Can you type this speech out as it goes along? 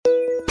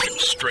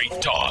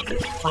Straight talk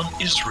from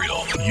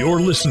Israel.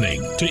 You're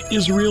listening to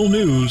Israel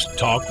News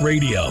Talk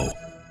Radio.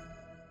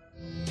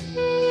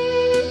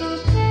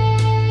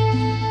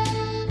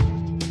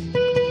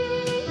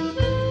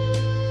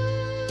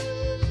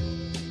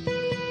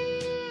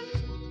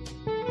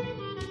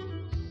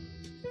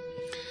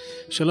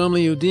 Shalom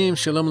leYudim,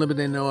 Shalom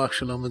lebnei Noach,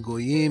 Shalom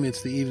leGoyim.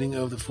 It's the evening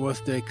of the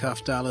fourth day,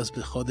 Kaf Dalas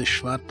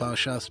b'Chodesh Shvat,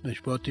 Parashas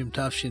Mishpatim,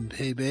 Tafshin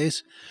Pei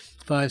Beis,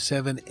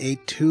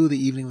 5782, the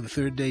evening of the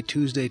third day,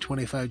 Tuesday,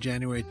 25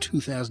 January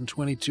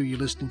 2022. You're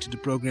listening to the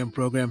program,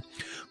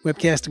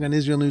 webcasting on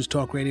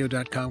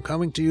IsraelNewsTalkRadio.com,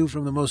 coming to you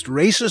from the most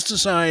racist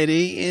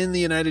society in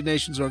the United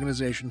Nations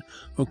Organization,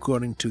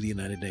 according to the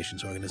United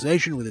Nations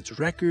Organization, with its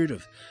record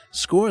of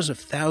scores of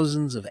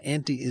thousands of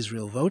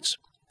anti-Israel votes.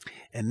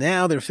 And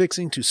now they're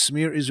fixing to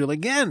smear Israel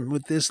again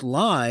with this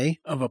lie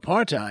of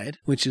apartheid,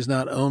 which is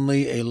not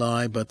only a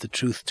lie, but the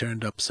truth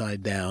turned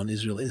upside down.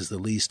 Israel is the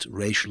least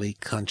racially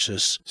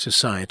conscious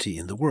society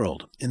in the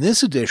world. In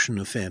this edition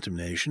of Phantom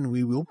Nation,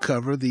 we will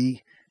cover the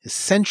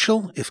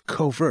essential, if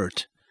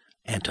covert,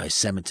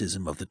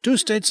 anti-Semitism of the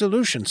two-state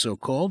solution,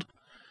 so-called,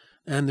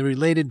 and the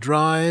related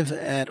drive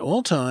at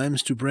all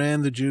times to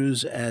brand the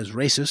Jews as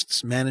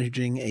racists,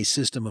 managing a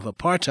system of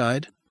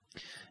apartheid.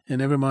 And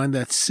never mind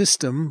that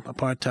system,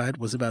 apartheid,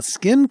 was about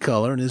skin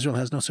color, and Israel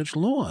has no such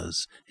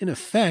laws. In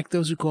effect,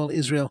 those who call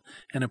Israel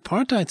an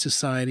apartheid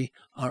society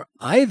are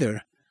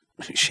either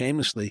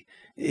shamelessly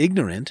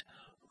ignorant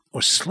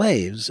or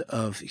slaves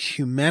of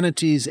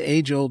humanity's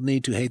age-old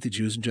need to hate the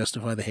Jews and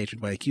justify the hatred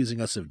by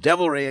accusing us of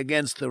devilry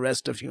against the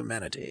rest of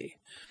humanity.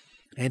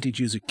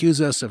 Anti-Jews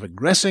accuse us of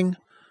aggressing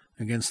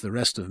against the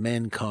rest of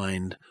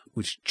mankind,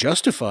 which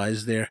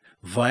justifies their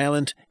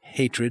violent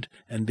hatred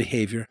and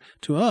behavior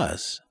to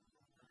us.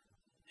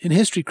 In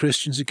history,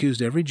 Christians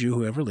accused every Jew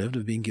who ever lived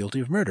of being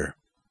guilty of murder.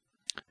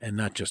 And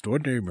not just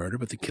ordinary murder,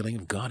 but the killing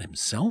of God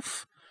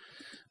himself.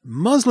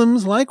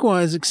 Muslims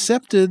likewise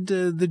accepted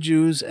the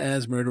Jews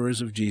as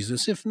murderers of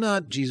Jesus, if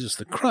not Jesus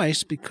the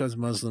Christ, because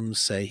Muslims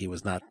say he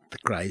was not the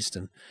Christ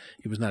and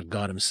he was not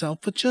God himself,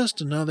 but just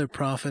another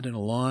prophet in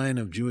a line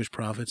of Jewish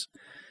prophets,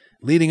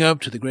 leading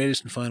up to the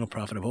greatest and final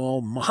prophet of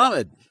all,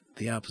 Muhammad,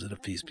 the opposite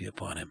of peace be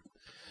upon him.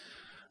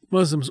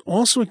 Muslims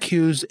also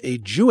accused a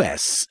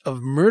Jewess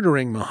of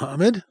murdering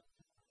Muhammad.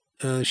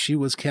 She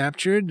was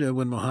captured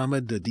when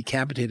Muhammad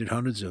decapitated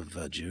hundreds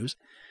of Jews.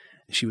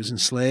 She was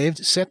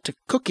enslaved, set to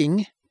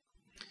cooking,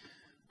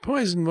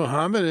 poisoned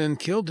Muhammad, and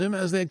killed him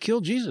as they had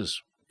killed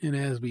Jesus. And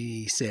as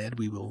we said,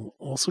 we will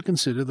also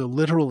consider the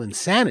literal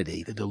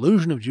insanity, the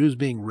delusion of Jews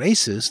being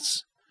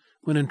racists,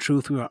 when in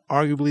truth we are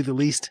arguably the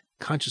least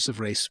conscious of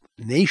race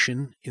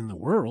nation in the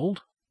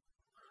world.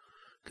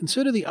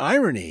 Consider the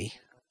irony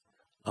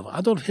of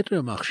Adolf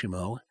Hitler,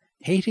 Machshimo,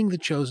 hating the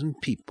chosen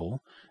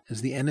people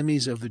as the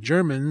enemies of the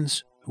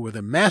Germans, who were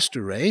the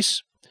master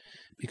race,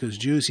 because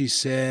Jews, he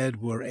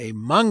said, were a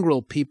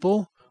mongrel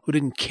people who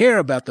didn't care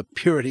about the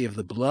purity of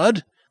the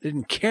blood, they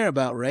didn't care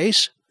about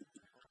race.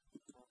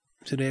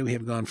 Today we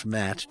have gone from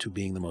that to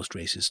being the most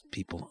racist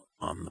people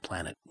on the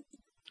planet.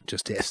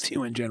 Just ask the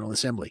UN General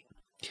Assembly.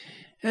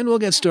 And we'll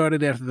get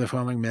started after the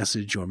following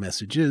message or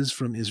messages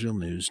from Israel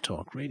News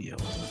Talk Radio.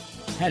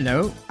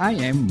 Hello, I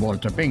am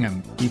Walter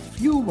Bingham. If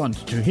you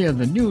want to hear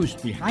the news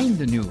behind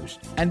the news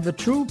and the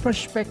true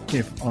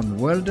perspective on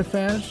world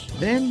affairs,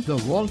 then the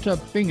Walter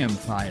Bingham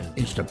File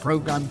is the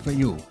program for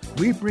you.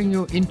 We bring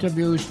you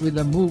interviews with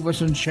the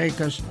movers and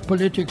shakers,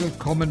 political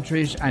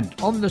commentaries, and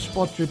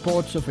on-the-spot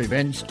reports of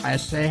events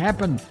as they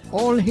happen.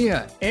 All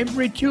here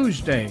every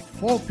Tuesday,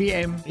 4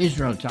 p.m.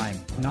 Israel time,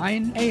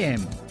 9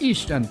 a.m.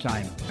 Eastern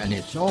time, and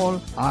it's all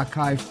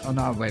archived on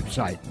our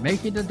website.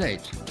 Make it a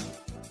date.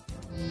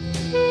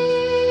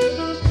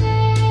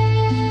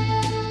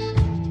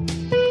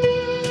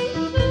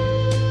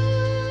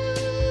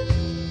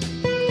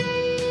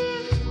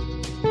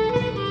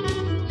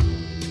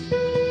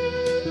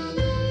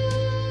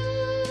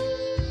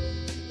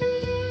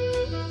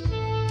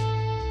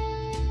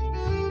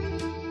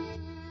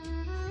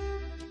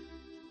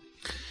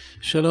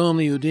 Shalom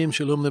leYudim,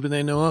 Shalom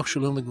lebnei Noach,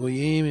 Shalom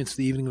leGoyim. It's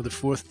the evening of the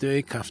fourth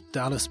day, Kaf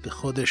Dalas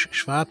b'Chodesh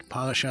Shvat,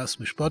 Parashas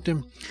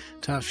Mishpatim,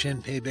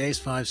 Tafshin Pei Beis,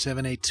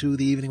 5782,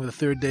 the evening of the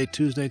third day,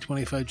 Tuesday,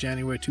 25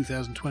 January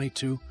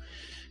 2022.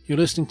 You're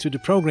listening to the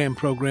program,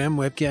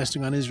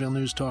 webcasting on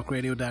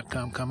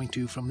IsraelNewsTalkRadio.com, coming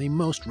to you from the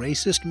most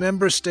racist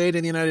member state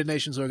in the United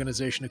Nations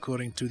Organization,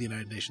 according to the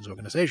United Nations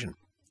Organization.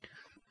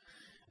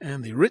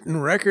 And the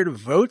written record of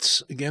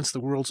votes against the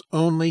world's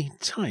only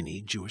tiny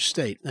Jewish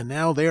state. And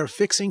now they are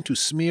fixing to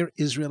smear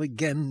Israel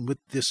again with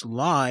this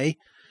lie,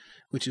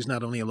 which is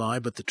not only a lie,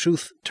 but the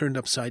truth turned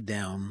upside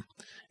down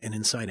and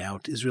inside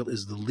out. Israel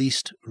is the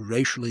least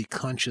racially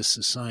conscious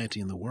society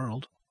in the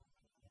world.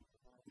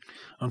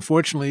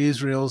 Unfortunately,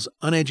 Israel's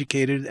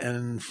uneducated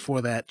and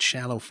for that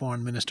shallow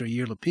foreign minister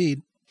Yair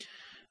Lapid,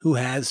 who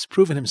has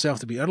proven himself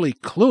to be utterly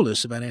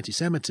clueless about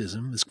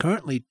anti-Semitism, is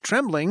currently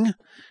trembling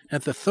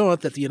at the thought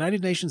that the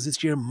United Nations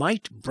this year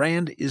might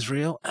brand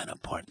Israel an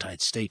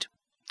apartheid state.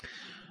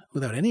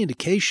 Without any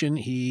indication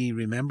he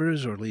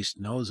remembers or at least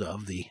knows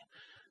of the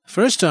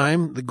First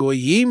time the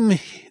Goyim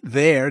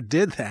there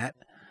did that,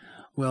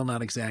 well,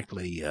 not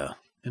exactly.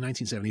 In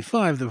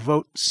 1975, the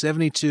vote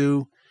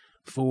 72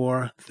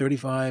 for,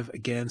 35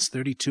 against,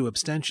 32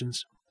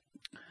 abstentions.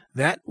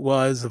 That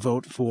was the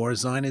vote for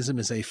Zionism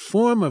is a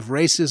form of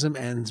racism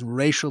and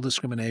racial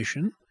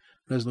discrimination,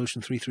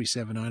 Resolution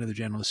 3379 of the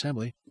General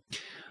Assembly.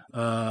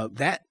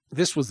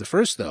 This was the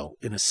first, though,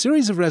 in a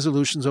series of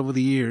resolutions over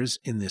the years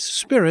in this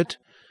spirit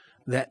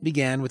that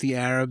began with the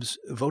Arabs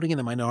voting in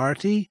the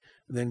minority,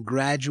 then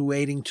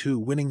graduating to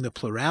winning the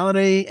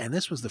plurality, and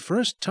this was the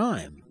first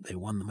time they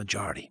won the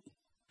majority.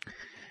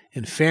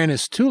 In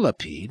fairness to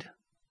Lapid,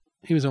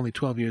 he was only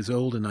 12 years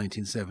old in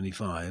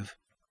 1975,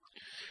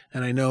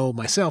 and I know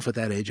myself at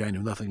that age I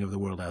knew nothing of the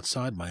world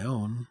outside my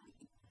own.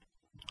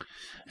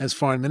 As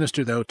foreign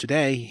minister, though,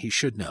 today he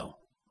should know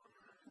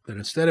that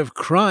instead of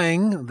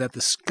crying that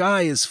the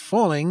sky is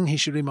falling, he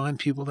should remind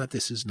people that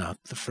this is not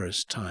the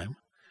first time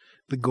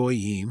the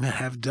Goyim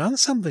have done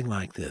something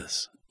like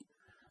this.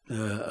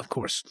 Of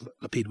course,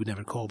 Lapid would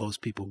never call those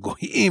people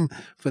Goyim,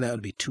 for that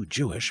would be too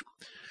Jewish.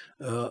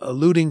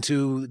 Alluding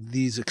to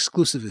these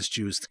exclusivist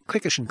Jews,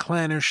 cliquish and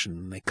clannish,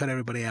 and they cut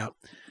everybody out.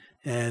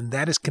 And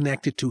that is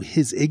connected to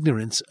his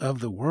ignorance of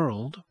the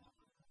world.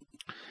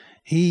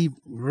 He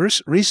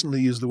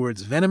recently used the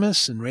words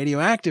venomous and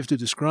radioactive to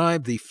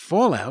describe the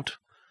fallout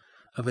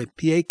of a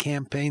PA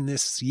campaign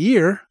this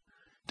year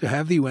to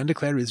have the UN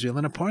declare Israel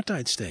an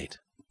apartheid state.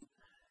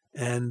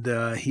 And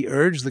he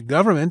urged the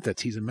government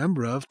that he's a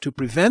member of to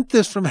prevent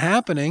this from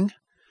happening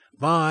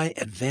by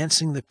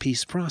advancing the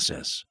peace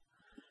process,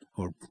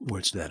 or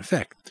words to that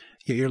effect.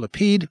 Yair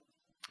Lapid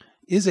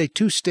is a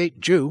two-state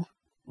Jew,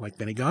 like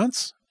Benny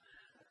Gantz,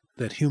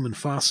 that human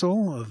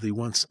fossil of the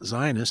once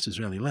Zionist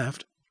Israeli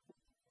left.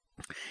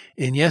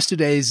 In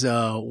yesterday's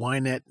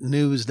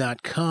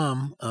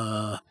YNetNews.com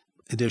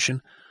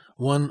edition,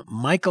 one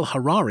Michael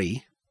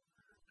Harari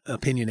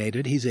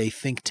opinionated. He's a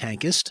think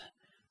tankist,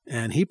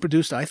 and he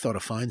produced, I thought,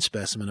 a fine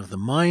specimen of the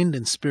mind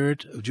and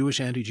spirit of Jewish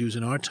anti-Jews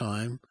in our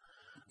time,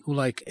 who,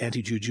 like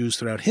anti-Jew Jews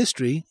throughout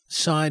history,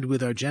 side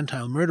with our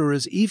Gentile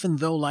murderers, even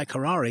though, like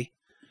Harari,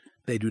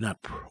 they do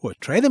not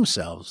portray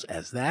themselves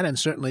as that, and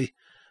certainly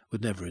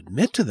would never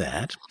admit to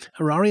that.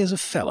 Harari is a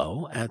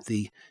fellow at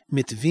the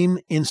Mitvim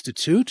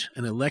Institute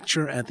and a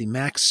lecturer at the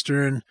Max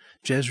Stern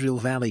Jezreel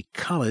Valley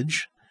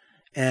College,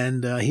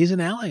 and he's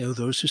an ally of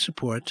those who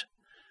support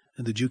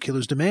the Jew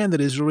killers' demand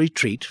that Israel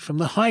retreat from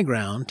the high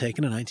ground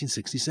taken in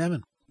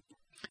 1967.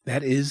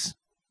 That is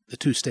the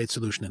two-state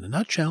solution in a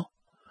nutshell.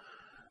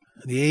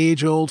 The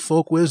age-old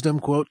folk wisdom,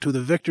 quote, to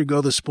the victor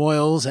go the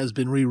spoils, has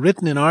been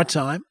rewritten in our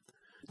time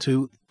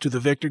to the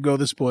victor go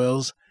the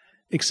spoils,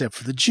 except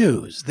for the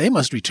Jews. They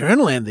must return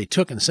land they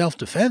took in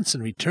self-defense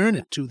and return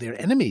it to their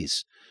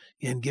enemies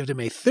and give them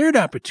a third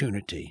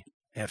opportunity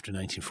after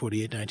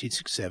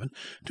 1948-1967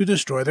 to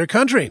destroy their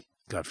country,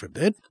 God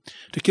forbid,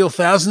 to kill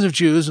thousands of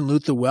Jews and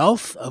loot the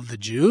wealth of the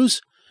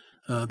Jews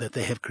that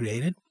they have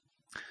created.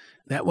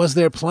 That was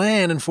their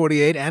plan in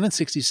 48 and in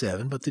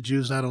 67, but the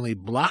Jews not only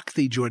blocked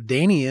the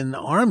Jordanian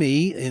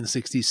army in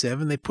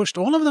 67, they pushed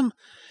all of them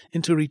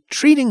into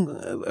retreating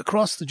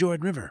across the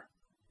Jordan River.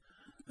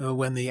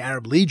 When the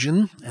Arab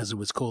Legion, as it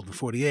was called in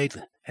 48,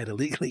 had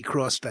illegally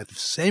crossed that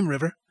same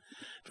river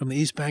from the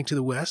east bank to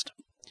the west,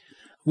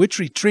 which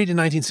retreat in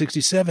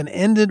 1967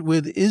 ended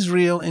with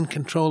Israel in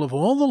control of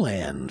all the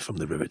land from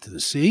the river to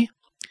the sea,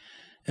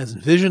 as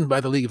envisioned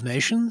by the League of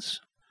Nations,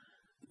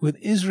 with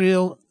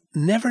Israel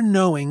never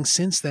knowing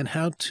since then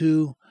how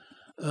to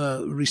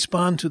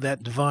respond to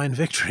that divine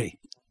victory.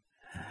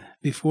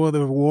 Before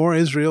the war,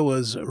 Israel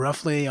was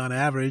roughly, on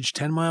average,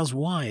 10 miles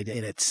wide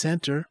at its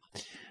center.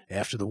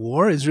 After the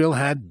war, Israel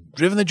had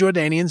driven the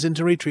Jordanians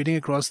into retreating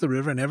across the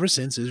river, and ever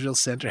since, Israel's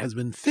center has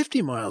been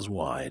 50 miles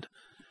wide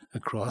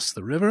across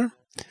the river,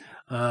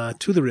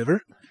 to the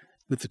river,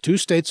 with the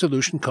two-state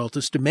solution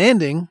cultists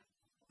demanding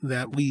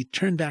that we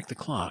turn back the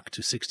clock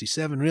to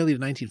 67, really to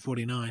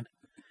 1949,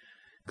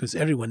 because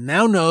everyone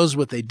now knows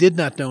what they did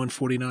not know in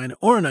 49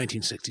 or in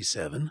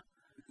 1967.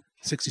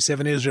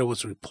 67, Israel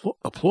was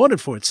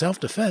applauded for its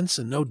self-defense,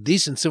 and no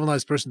decent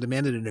civilized person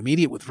demanded an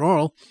immediate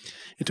withdrawal.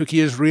 It took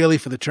years really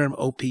for the term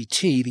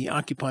OPT, the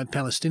Occupied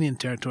Palestinian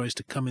Territories,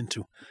 to come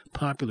into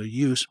popular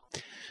use.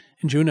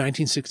 In June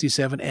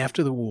 1967,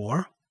 after the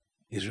war,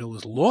 Israel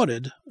was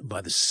lauded by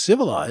the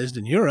civilized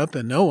in Europe,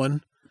 and no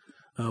one,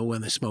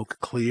 when the smoke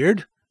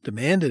cleared,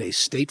 demanded a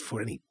state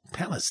for any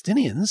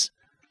Palestinians.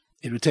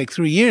 It would take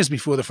 3 years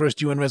before the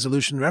first UN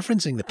resolution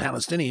referencing the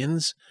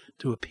Palestinians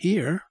to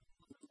appear.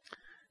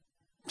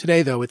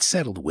 Today, though, it's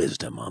settled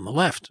wisdom on the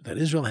left that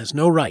Israel has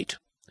no right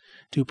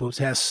to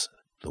possess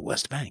the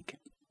West Bank.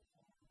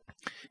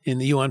 In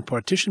the UN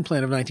partition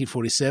plan of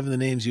 1947, the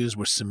names used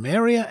were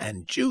Samaria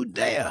and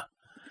Judea.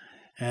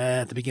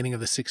 At the beginning of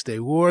the Six-Day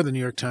War, the New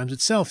York Times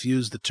itself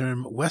used the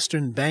term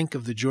Western Bank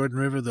of the Jordan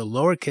River, the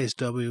lowercase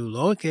w,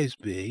 lowercase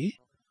b,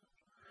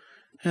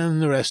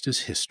 and the rest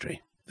is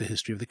history, the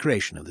history of the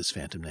creation of this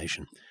phantom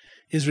nation.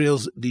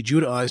 Israel's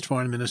de-Judaized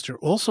foreign minister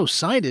also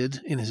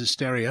cited in his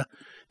hysteria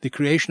the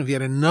creation of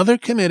yet another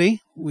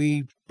committee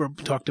we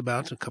talked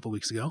about a couple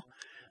weeks ago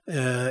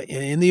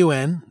in the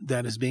UN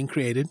that is being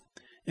created,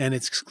 and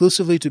it's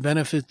exclusively to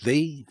benefit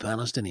the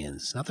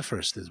Palestinians. Not the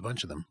first, there's a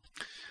bunch of them.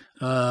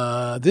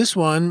 This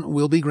one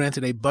will be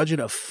granted a budget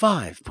of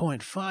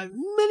 $5.5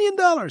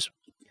 million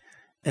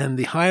and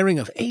the hiring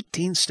of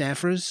 18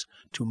 staffers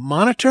to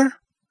monitor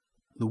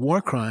the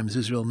war crimes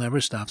Israel never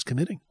stops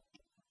committing.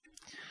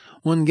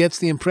 One gets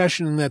the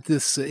impression that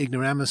this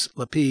ignoramus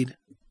Lapid,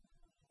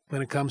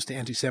 when it comes to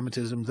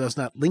anti-Semitism, does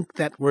not link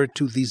that word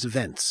to these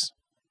events.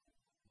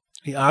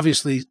 He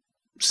obviously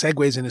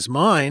segues in his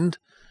mind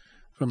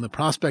from the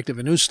prospect of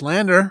a new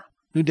slander,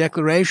 new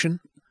declaration,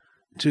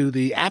 to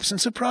the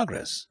absence of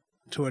progress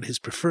toward his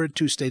preferred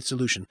two-state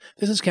solution.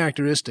 This is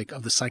characteristic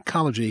of the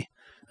psychology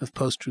of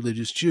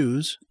post-religious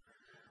Jews,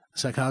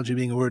 psychology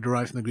being a word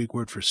derived from the Greek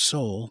word for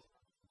soul.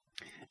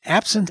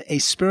 Absent a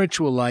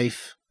spiritual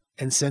life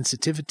and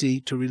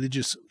sensitivity to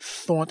religious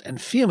thought and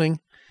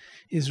feeling,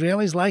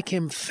 Israelis like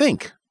him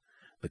think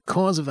the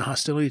cause of the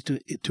hostility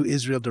to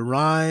Israel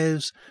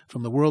derives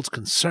from the world's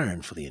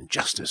concern for the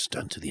injustice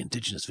done to the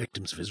indigenous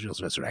victims of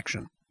Israel's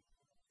resurrection.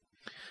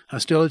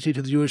 Hostility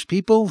to the Jewish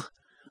people,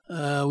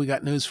 we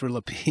got news for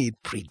Lapid,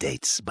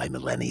 predates by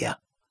millennia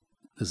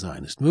the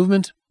Zionist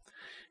movement.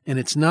 And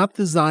it's not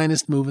the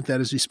Zionist movement that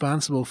is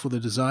responsible for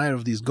the desire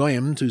of these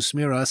goyim to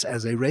smear us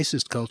as a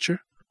racist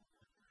culture,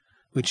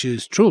 which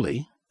is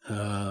truly,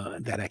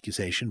 that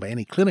accusation, by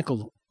any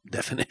clinical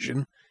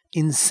definition,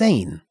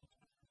 insane.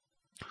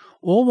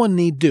 All one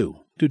need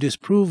do to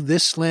disprove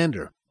this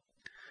slander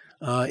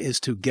is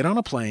to get on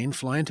a plane,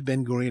 fly into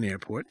Ben Gurion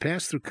Airport,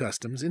 pass through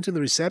customs, into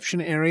the reception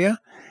area,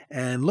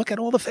 and look at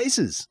all the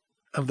faces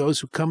of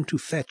those who come to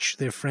fetch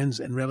their friends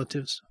and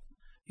relatives.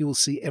 You will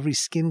see every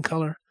skin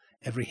color,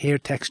 every hair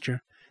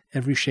texture,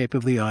 every shape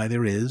of the eye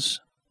there is.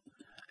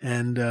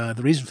 And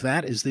the reason for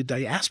that is the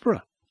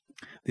diaspora,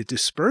 the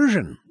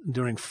dispersion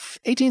during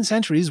 18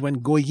 centuries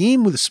when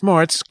goyim with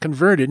smarts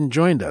converted and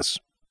joined us.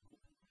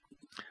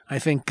 I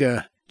think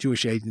the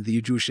Jewish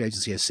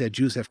Agency has said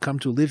Jews have come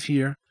to live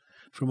here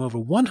from over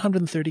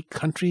 130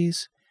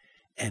 countries,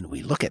 and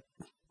we look it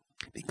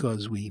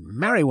because we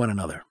marry one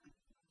another.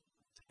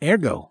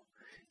 Ergo,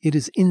 it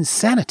is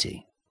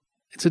insanity.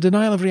 It's a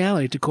denial of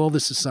reality to call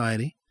this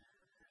society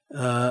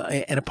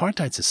an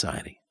apartheid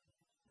society.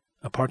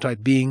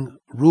 Apartheid being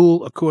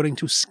rule according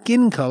to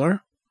skin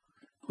color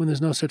when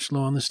there's no such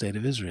law in the state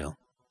of Israel.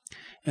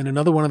 And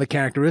another one of the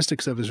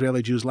characteristics of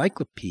Israeli Jews like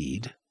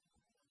Lapid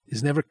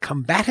is never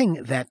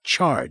combating that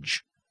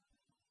charge,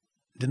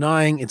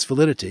 denying its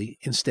validity.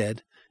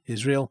 Instead,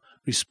 Israel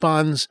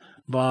responds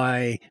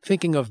by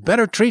thinking of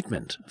better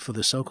treatment for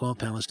the so-called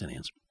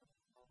Palestinians.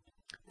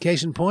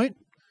 Case in point,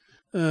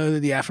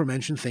 the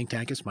aforementioned think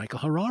tankist Michael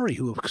Harari,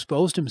 who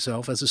exposed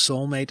himself as a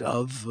soulmate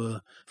of,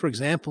 for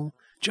example,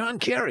 John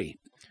Kerry,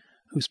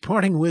 whose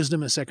parting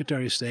wisdom as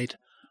Secretary of State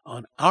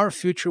on our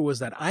future was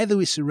that either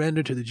we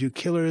surrender to the Jew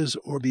killers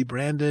or be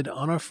branded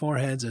on our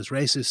foreheads as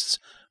racists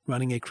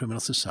running a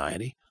criminal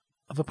society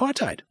of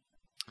apartheid.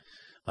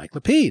 Like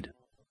Lapid,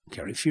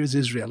 Kerry fears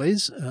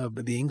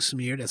Israelis being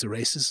smeared as a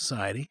racist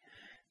society,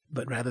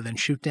 but rather than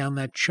shoot down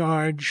that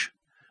charge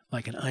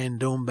like an Iron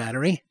Dome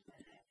battery,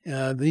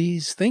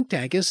 these think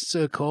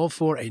tankists call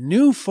for a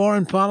new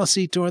foreign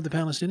policy toward the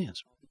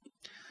Palestinians.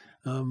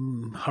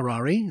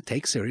 Harari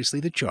takes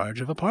seriously the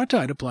charge of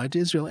apartheid applied to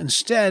Israel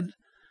instead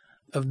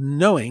of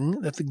knowing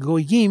that the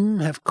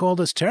goyim have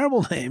called us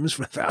terrible names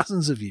for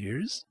thousands of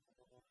years.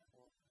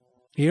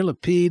 Here,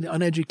 Lapid,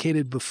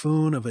 uneducated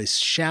buffoon of a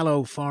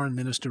shallow foreign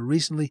minister,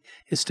 recently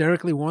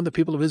hysterically warned the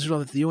people of Israel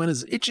that the UN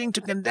is itching to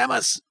condemn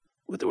us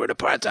with the word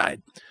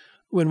apartheid,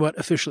 when what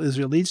official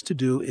Israel needs to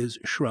do is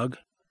shrug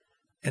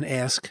and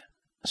ask,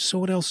 so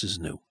what else is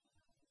new?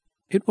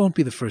 It won't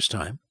be the first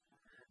time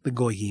the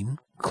goyim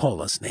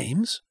call us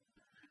names.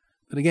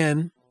 But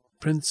again,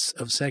 Prince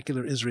of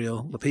Secular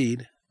Israel,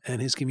 Lapid, and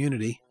his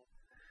community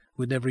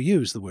would never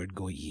use the word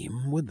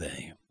goyim, would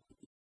they?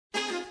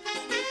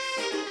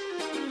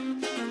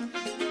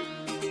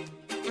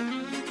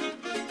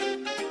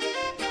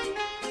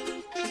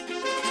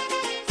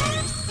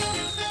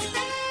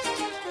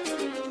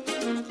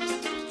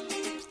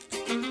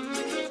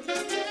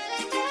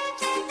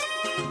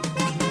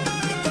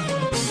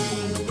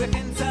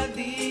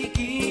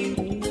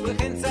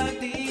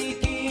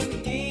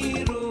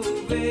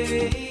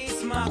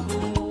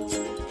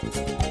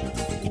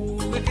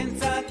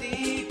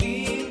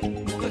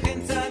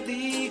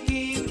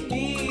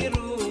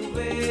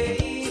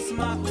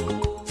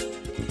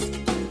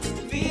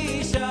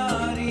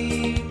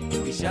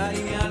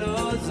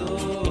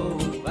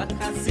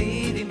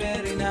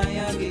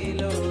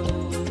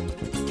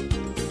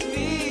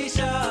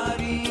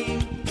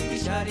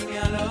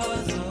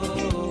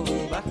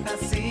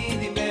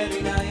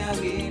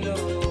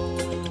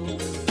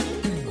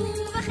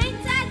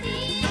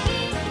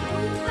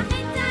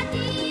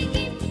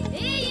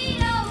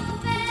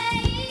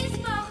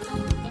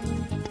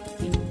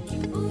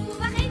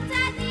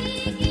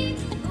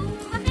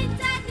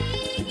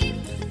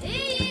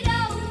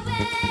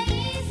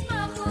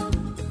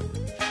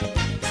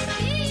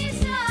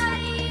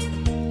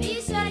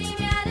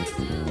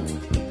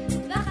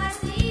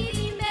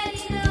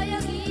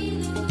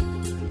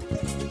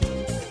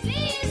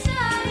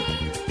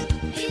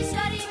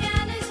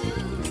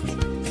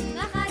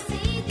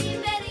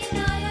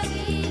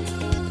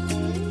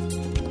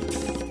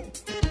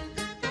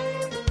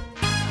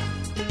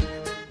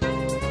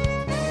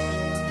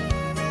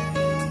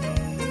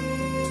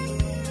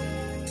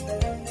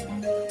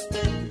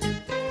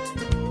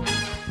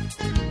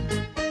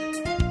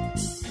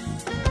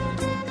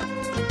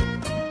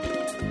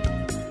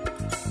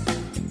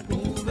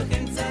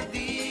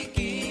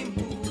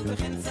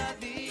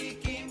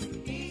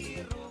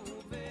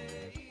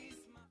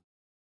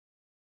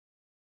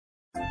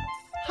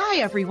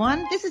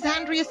 everyone. This is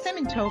Andrea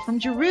Simento from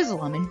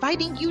Jerusalem,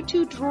 inviting you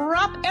to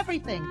drop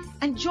everything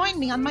and join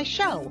me on my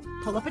show,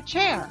 Pull Up a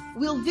Chair.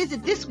 We'll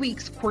visit this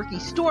week's quirky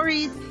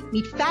stories,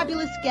 meet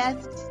fabulous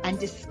guests, and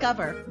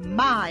discover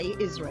my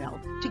Israel.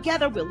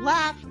 Together we'll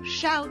laugh,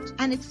 shout,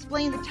 and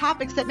explain the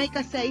topics that make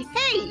us say,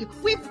 hey,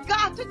 we've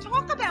got to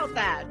talk about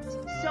that.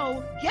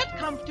 So get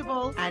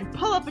comfortable and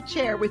pull up a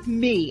chair with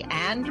me,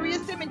 Andrea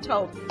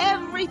Simento,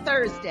 every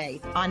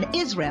Thursday on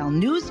Israel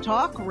News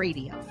Talk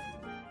Radio.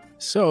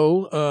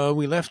 So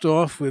we left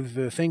off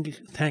with think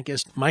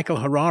tankist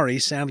Michael Harari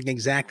sounding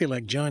exactly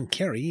like John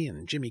Kerry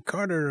and Jimmy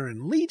Carter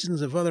and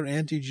legions of other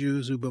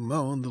anti-Jews who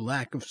bemoan the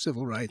lack of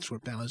civil rights for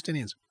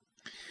Palestinians.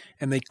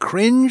 And they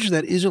cringe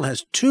that Israel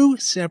has two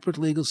separate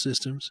legal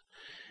systems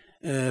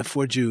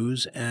for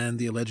Jews and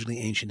the allegedly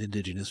ancient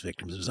indigenous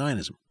victims of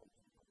Zionism.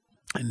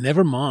 And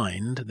never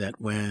mind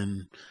that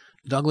when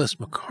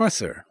Douglas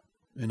MacArthur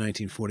in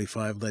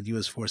 1945 led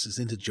U.S. forces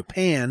into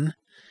Japan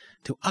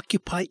to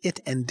occupy it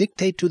and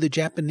dictate to the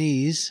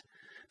Japanese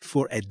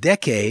for a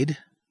decade,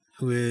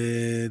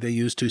 they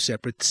used two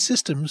separate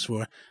systems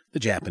for the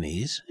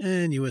Japanese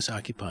and U.S.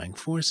 occupying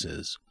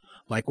forces.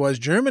 Likewise,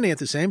 Germany at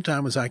the same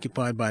time was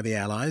occupied by the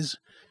Allies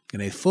in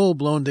a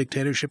full-blown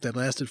dictatorship that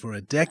lasted for a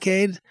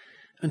decade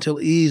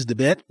until eased a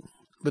bit,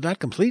 but not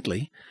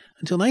completely,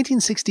 until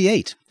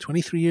 1968,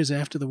 23 years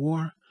after the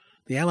war.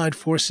 The Allied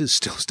forces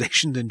still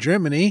stationed in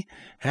Germany,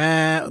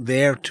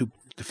 there to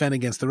defend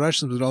against the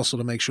Russians, but also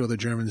to make sure the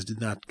Germans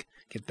did not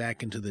get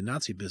back into the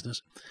Nazi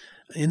business.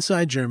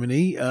 Inside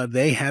Germany,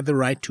 they had the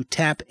right to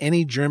tap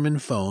any German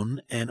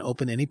phone and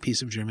open any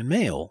piece of German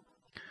mail.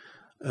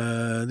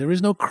 There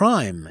is no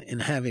crime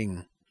in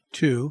having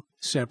two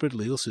separate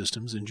legal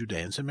systems in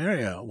Judea and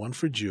Samaria, one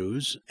for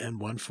Jews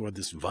and one for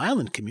this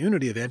violent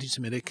community of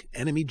anti-Semitic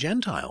enemy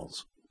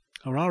Gentiles.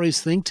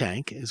 Harari's think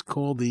tank is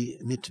called the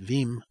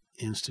Mitvim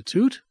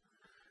Institute,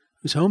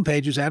 whose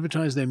homepages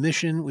advertise their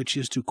mission, which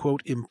is to,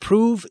 quote,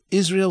 improve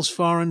Israel's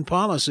foreign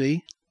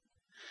policy,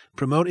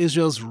 promote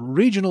Israel's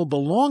regional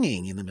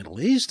belonging in the Middle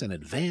East, and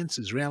advance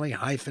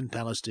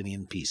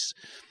Israeli-Palestinian peace.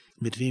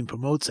 Mitvim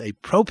promotes a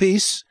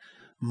pro-peace,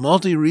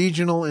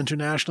 multi-regional,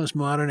 internationalist,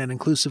 modern, and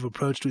inclusive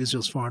approach to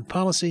Israel's foreign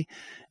policy.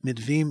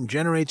 Mitvim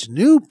generates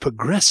new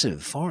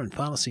progressive foreign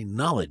policy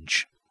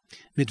knowledge.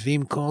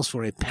 Mitvim calls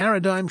for a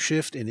paradigm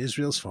shift in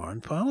Israel's foreign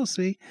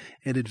policy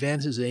and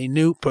advances a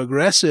new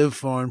progressive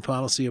foreign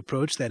policy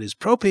approach that is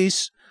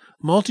pro-peace,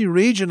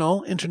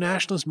 multi-regional,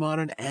 internationalist,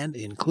 modern, and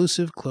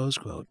inclusive, close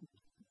quote.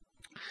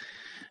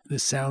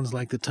 This sounds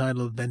like the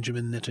title of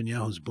Benjamin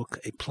Netanyahu's book,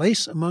 A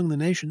Place Among the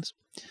Nations.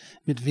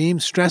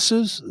 Mitvim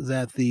stresses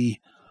that the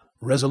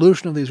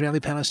resolution of the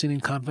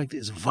Israeli-Palestinian conflict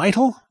is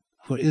vital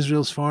for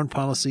Israel's foreign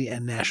policy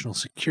and national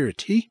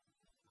security,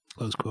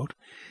 close quote.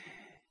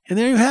 And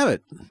there you have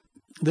it.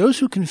 Those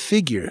who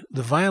configure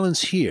the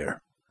violence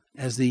here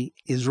as the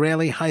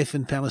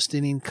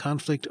Israeli-Palestinian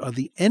conflict are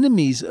the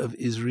enemies of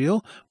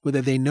Israel,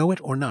 whether they know it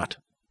or not.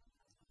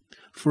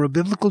 For a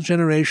biblical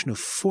generation of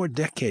 4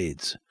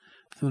 decades,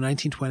 from the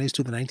 1920s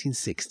to the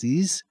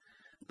 1960s,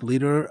 the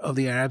leader of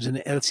the Arabs in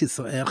Eretz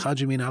Yisrael,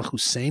 Haji Amin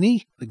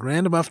al-Husseini, the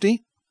Grand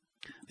Mufti,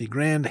 the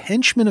grand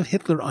henchman of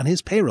Hitler on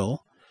his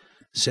payroll,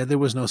 said there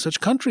was no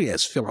such country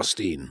as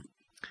Philistine.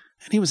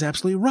 And he was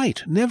absolutely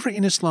right. Never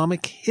in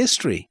Islamic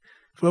history,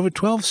 for over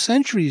 12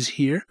 centuries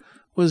here,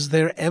 was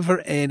there ever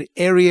an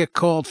area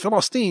called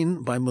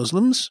Philistine by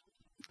Muslims,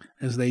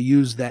 as they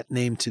use that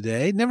name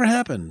today. It never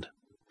happened.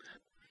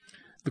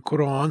 The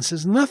Quran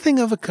says nothing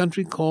of a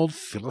country called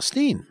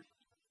Philistine.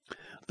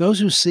 Those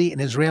who see an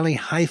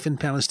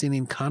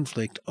Israeli-Palestinian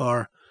conflict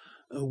are,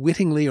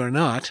 wittingly or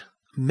not,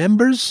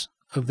 members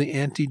of the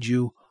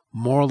anti-Jew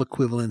Moral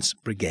Equivalence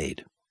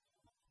Brigade.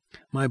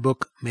 My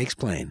book makes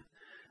plain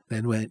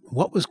that when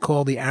what was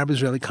called the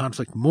Arab-Israeli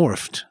conflict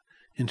morphed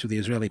into the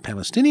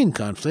Israeli-Palestinian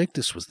conflict,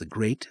 this was the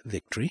great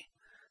victory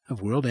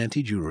of world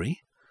anti-Jewry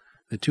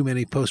that too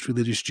many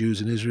post-religious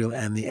Jews in Israel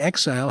and the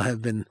exile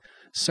have been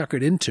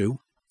suckered into.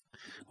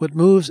 What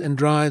moves and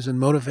drives and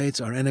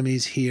motivates our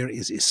enemies here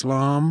is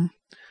Islam,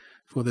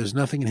 for there's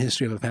nothing in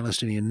history of a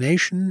Palestinian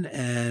nation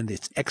and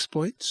its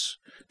exploits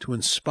to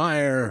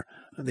inspire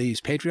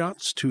these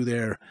patriots to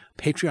their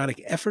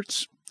patriotic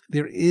efforts.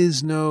 There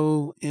is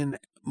no, in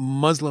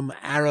Muslim,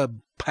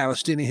 Arab,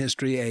 Palestinian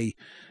history, a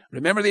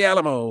remember the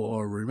Alamo,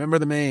 or remember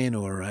the Maine,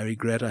 or I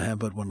regret I have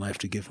but one life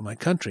to give for my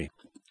country.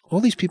 All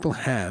these people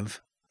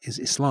have is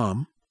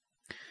Islam,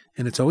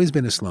 and it's always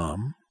been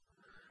Islam,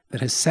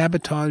 that has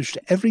sabotaged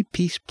every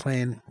peace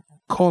plan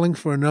calling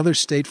for another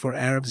state for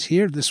Arabs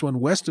here, this one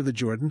west of the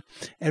Jordan.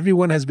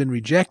 Everyone has been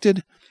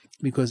rejected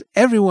because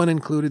everyone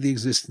included the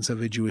existence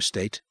of a Jewish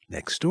state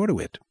next door to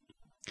it.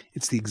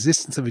 It's the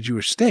existence of a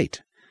Jewish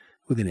state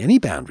within any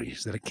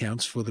boundaries that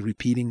accounts for the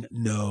repeating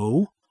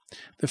no.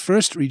 The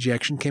first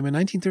rejection came in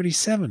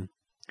 1937,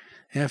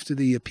 after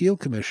the Appeal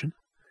Commission,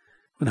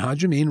 when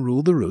Haji Amin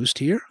ruled the roost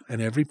here,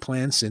 and every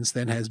plan since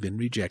then has been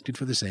rejected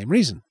for the same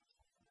reason.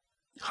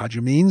 Haji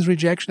Amin's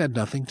rejection had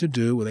nothing to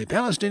do with a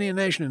Palestinian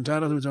nation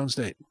entitled to its own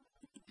state.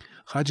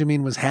 Haji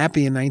Amin was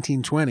happy in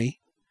 1920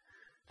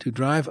 to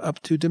drive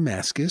up to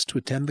Damascus to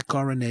attend the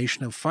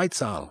coronation of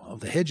Faisal of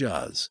the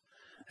Hejaz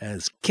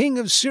as king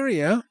of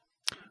Syria,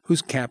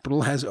 whose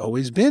capital has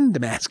always been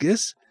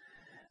Damascus,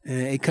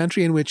 a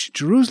country in which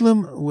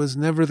Jerusalem was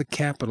never the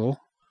capital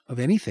of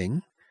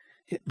anything,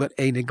 but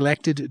a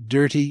neglected,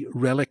 dirty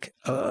relic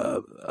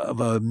of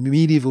a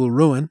medieval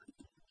ruin,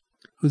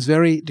 whose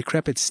very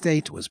decrepit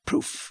state was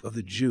proof of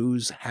the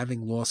Jews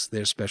having lost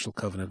their special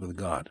covenant with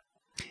God.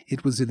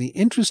 It was in the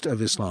interest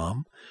of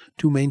Islam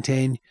to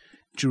maintain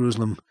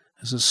Jerusalem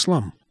as a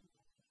slum.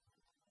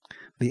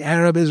 The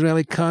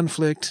Arab-Israeli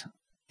conflict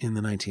in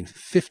the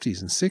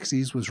 1950s and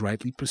 60s was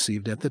rightly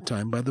perceived at the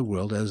time by the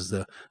world as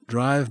the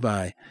drive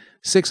by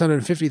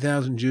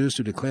 650,000 Jews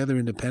to declare their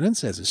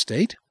independence as a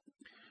state,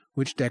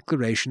 which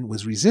declaration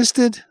was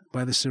resisted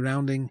by the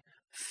surrounding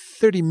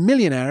 30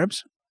 million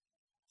Arabs.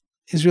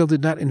 Israel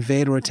did not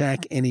invade or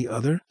attack any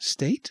other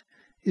state.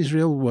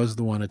 Israel was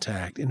the one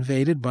attacked,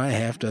 invaded by a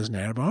half-dozen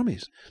Arab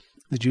armies.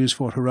 The Jews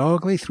fought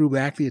heroically, threw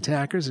back the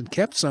attackers, and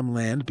kept some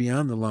land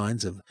beyond the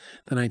lines of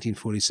the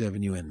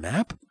 1947 UN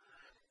map.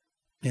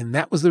 And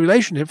that was the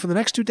relationship for the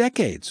next 2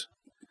 decades,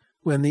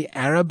 when the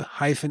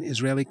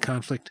Arab-Israeli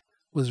conflict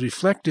was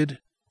reflected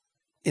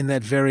in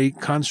that very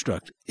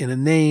construct, in a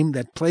name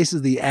that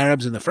places the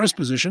Arabs in the first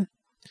position,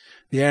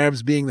 the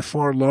Arabs being the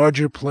far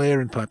larger player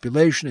in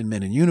population and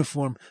men in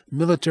uniform,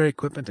 military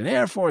equipment, and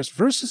air force,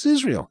 versus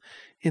Israel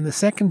in the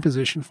second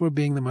position for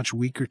being the much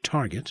weaker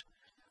target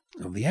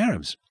of the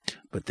Arabs.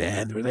 But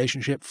then the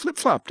relationship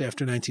flip-flopped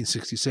after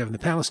 1967. The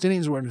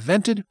Palestinians were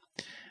invented,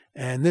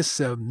 and this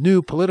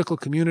new political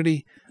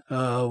community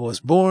was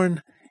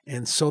born,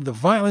 and so the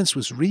violence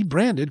was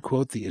rebranded,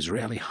 quote, the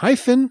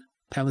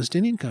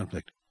Israeli-Palestinian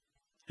conflict,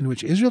 in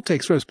which Israel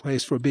takes first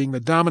place for being the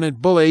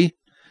dominant bully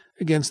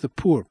against the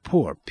poor,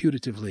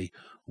 putatively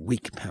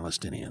weak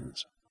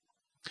Palestinians.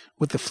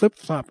 What the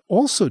flip-flop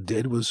also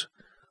did was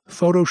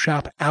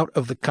Photoshop out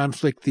of the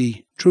conflict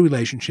the true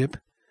relationship,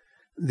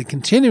 the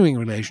continuing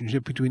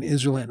relationship between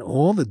Israel and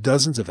all the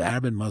dozens of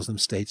Arab and Muslim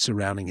states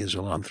surrounding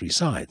Israel on 3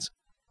 sides.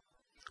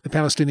 The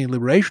Palestinian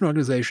Liberation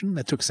Organization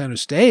that took center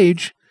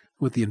stage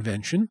with the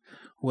invention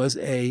was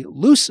a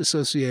loose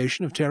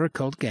association of terror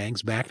cult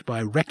gangs backed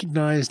by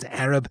recognized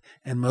Arab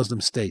and Muslim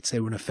states. They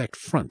were in effect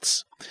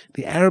fronts.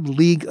 The Arab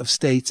League of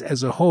States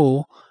as a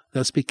whole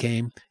thus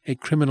became a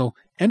criminal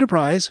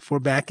enterprise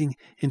for backing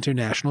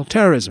international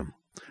terrorism,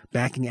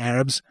 backing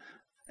Arabs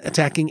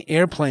attacking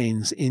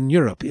airplanes in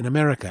Europe, in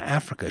America,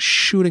 Africa,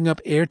 shooting up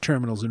air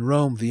terminals in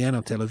Rome,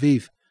 Vienna, Tel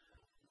Aviv.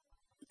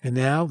 And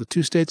now the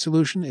 2-state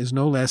solution is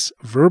no less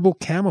verbal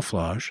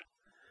camouflage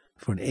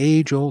for an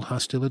age-old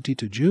hostility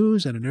to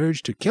Jews and an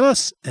urge to kill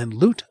us and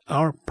loot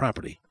our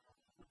property.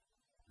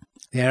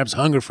 The Arabs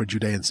hunger for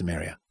Judea and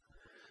Samaria,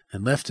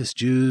 and leftist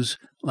Jews,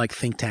 like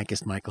think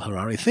tankist Michael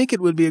Harari, think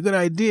it would be a good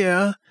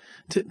idea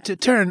to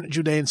turn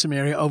Judea and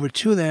Samaria over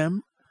to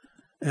them,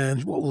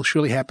 and what will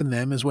surely happen to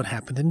them is what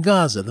happened in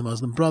Gaza. The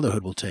Muslim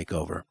Brotherhood will take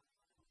over.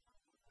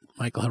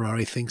 Michael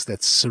Harari thinks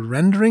that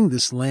surrendering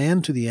this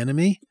land to the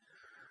enemy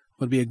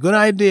would be a good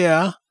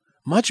idea,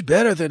 much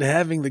better than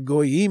having the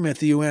Goyim at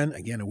the UN,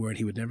 again a word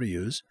he would never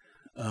use,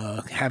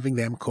 having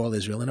them call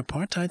Israel an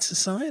apartheid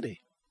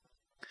society.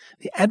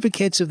 The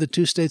advocates of the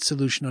 2-state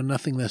solution are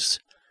nothing less,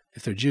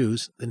 if they're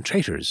Jews, than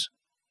traitors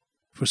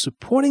for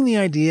supporting the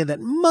idea that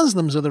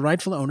Muslims are the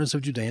rightful owners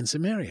of Judea and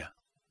Samaria.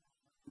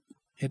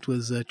 It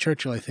was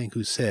Churchill, I think,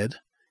 who said,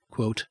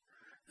 quote,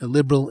 a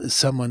liberal is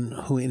someone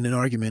who in an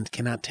argument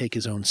cannot take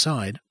his own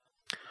side,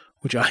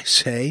 which I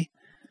say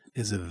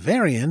is a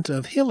variant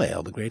of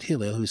Hillel, the great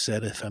Hillel, who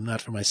said, if I'm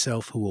not for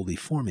myself, who will be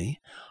for me?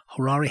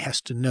 Harari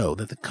has to know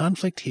that the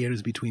conflict here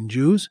is between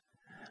Jews,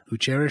 who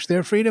cherish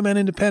their freedom and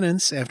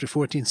independence after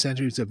 14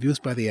 centuries of abuse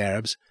by the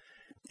Arabs,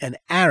 and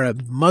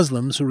Arab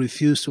Muslims who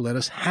refuse to let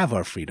us have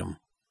our freedom.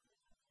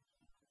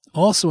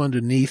 Also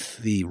underneath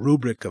the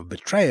rubric of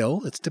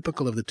betrayal, it's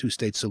typical of the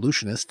 2-state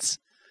solutionists,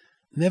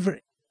 never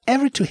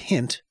ever to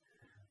hint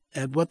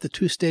at what the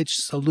 2-state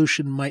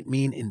solution might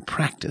mean in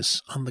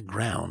practice on the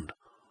ground.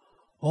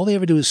 All they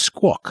ever do is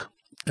squawk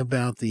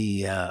about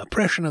the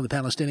oppression of the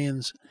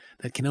Palestinians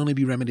that can only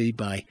be remedied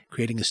by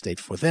creating a state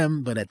for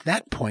them, but at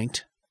that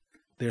point,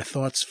 their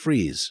thoughts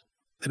freeze.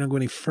 They don't go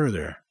any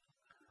further.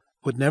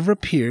 What never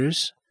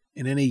appears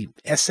in any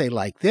essay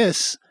like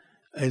this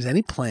is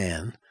any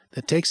plan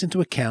that takes into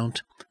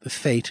account the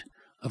fate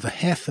of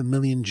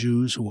 500,000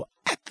 Jews who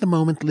at the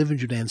moment live in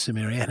Judea and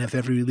Samaria and have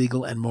every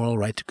legal and moral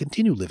right to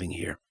continue living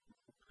here.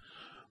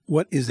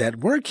 What is at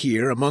work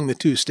here among the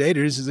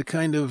 2-staters is a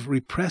kind of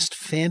repressed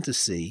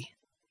fantasy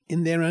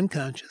in their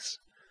unconscious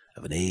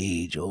of an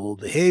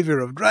age-old behavior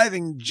of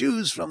driving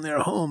Jews from their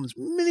homes,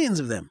 millions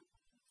of them,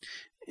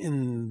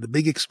 in the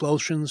big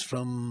expulsions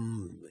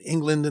from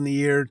England in the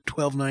year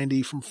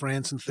 1290, from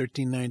France in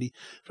 1390,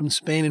 from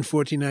Spain in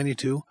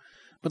 1492,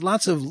 but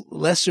lots of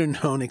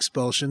lesser-known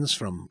expulsions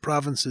from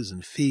provinces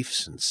and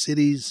fiefs and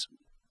cities.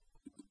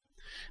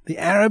 The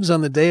Arabs,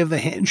 on the day of the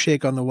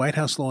handshake on the White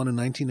House lawn in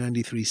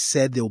 1993,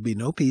 said there will be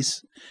no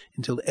peace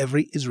until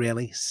every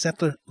Israeli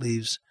settler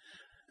leaves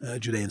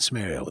Judea and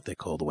Samaria, what they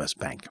call the West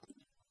Bank.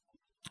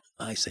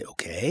 I say,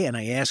 okay, and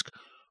I ask,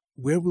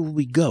 where will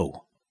we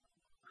go?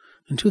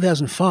 In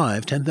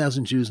 2005,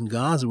 10,000 Jews in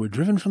Gaza were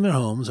driven from their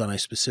homes on a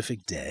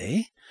specific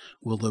day.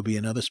 Will there be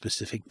another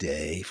specific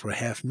day for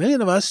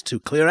 500,000 of us to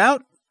clear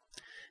out?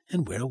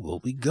 And where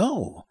will we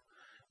go?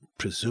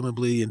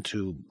 Presumably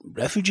into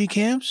refugee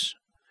camps?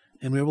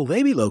 And where will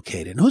they be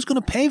located? And who's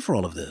going to pay for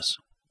all of this?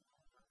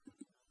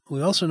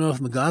 We also know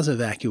from the Gaza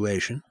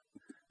evacuation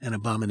and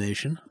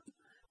abomination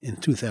in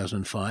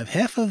 2005,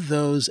 half of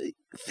those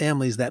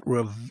families that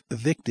were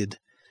evicted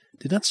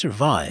did not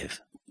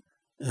survive.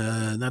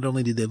 Not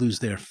only did they lose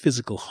their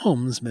physical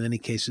homes, but in many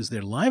cases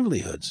their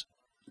livelihoods.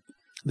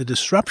 The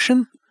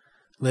disruption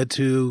led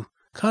to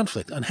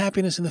conflict,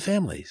 unhappiness in the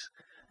families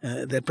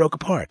that broke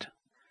apart.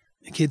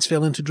 The kids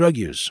fell into drug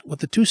use. What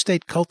the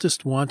two-state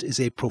cultists want is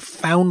a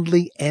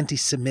profoundly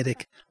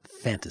anti-Semitic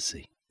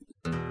fantasy.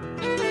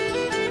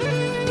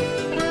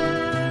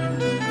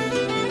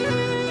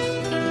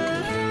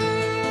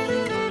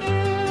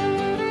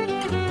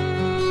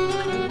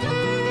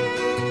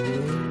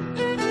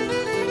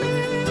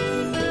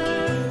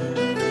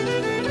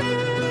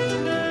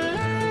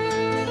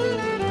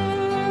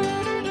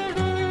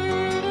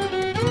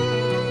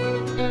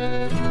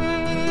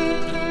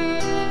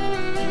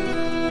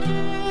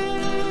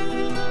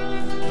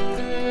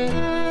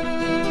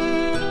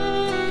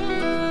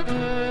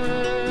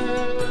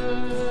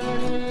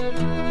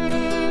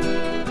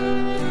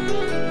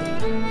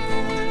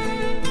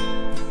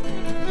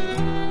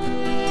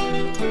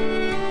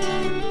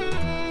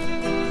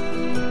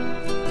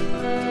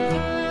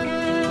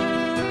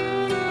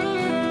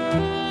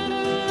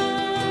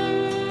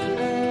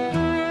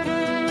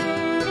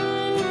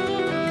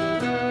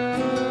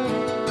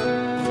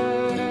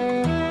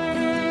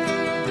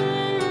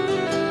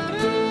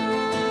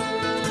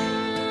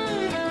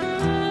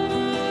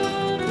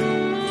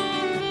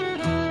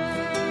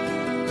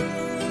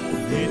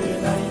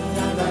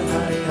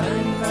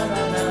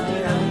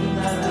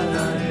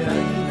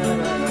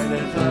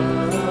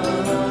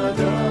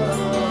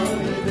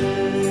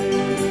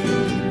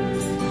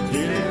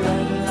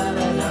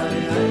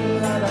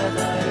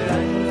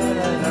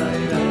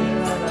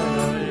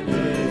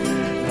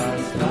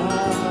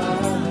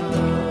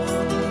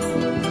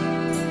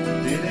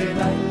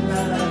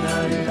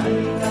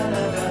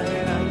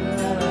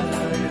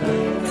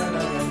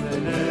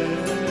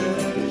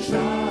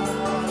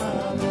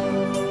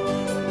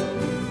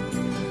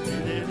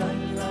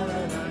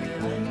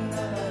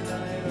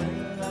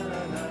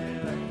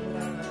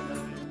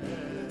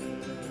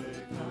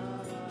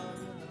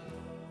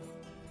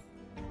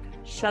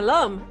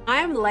 Shalom,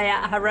 I'm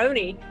Leah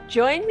Aharoni.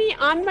 Join me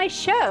on my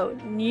show,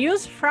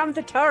 News from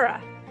the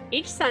Torah.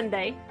 Each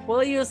Sunday,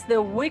 we'll use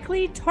the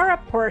weekly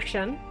Torah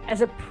portion as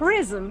a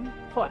prism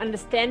for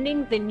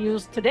understanding the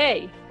news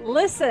today.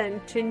 Listen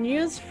to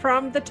News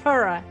from the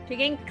Torah to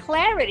gain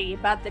clarity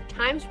about the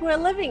times we're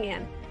living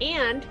in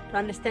and to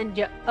understand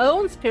your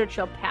own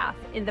spiritual path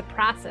in the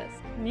process.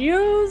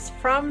 News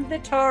from the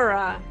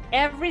Torah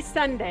every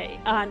Sunday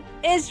on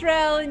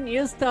Israel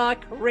News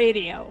Talk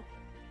Radio.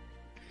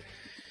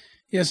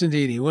 Yes,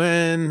 indeedy.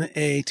 When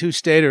a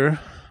two-stater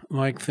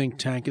like think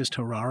tankist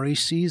Harari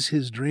sees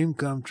his dream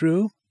come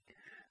true,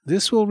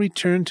 this will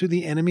return to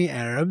the enemy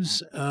Arabs,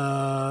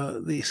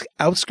 the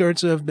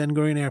outskirts of Ben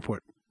Gurion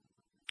Airport.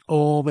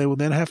 All they will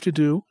then have to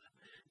do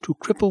to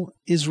cripple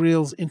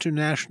Israel's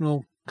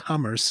international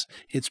commerce,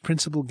 its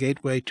principal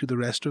gateway to the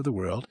rest of the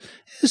world,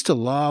 is to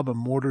lob a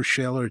mortar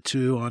shell or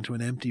two onto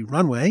an empty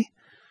runway.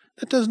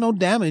 That does no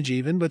damage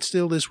even, but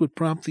still this would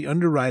prompt the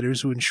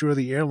underwriters who insure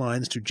the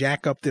airlines to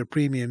jack up their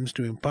premiums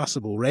to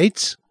impossible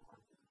rates,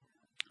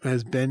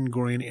 as Ben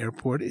Gurion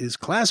Airport is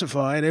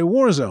classified a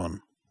war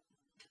zone.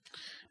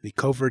 The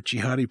covert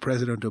jihadi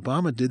President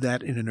Obama did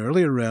that in an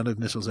earlier round of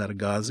missiles out of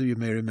Gaza, you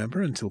may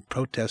remember, until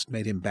protest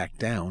made him back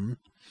down.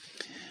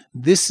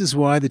 This is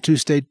why the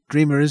two-state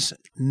dreamers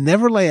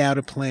never lay out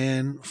a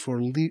plan for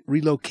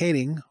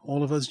relocating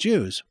all of us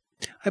Jews.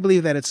 I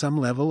believe that at some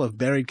level of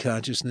buried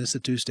consciousness, the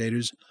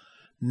two-staters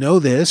know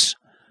this,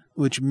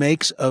 which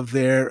makes of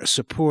their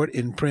support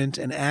in print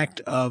an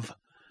act of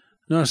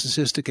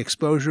narcissistic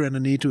exposure and a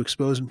need to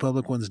expose in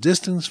public one's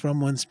distance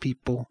from one's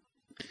people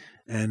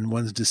and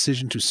one's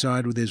decision to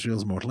side with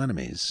Israel's mortal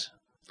enemies.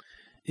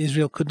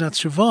 Israel could not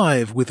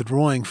survive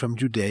withdrawing from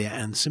Judea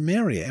and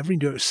Samaria. Every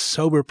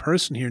sober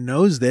person here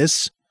knows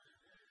this.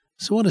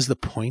 So what is the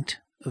point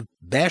of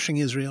bashing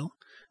Israel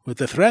with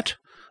the threat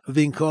of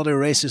being called a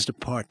racist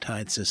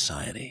apartheid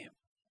society?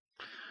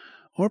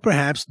 Or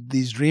perhaps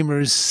these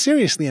dreamers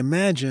seriously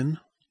imagine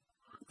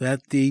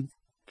that the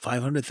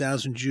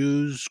 500,000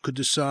 Jews could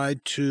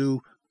decide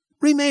to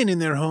remain in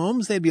their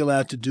homes. They'd be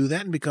allowed to do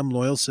that and become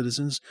loyal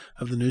citizens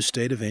of the new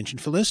state of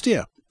ancient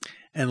Philistia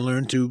and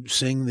learn to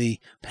sing the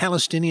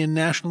Palestinian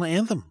national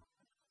anthem.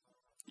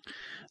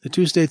 The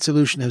two-state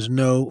solution has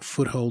no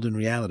foothold in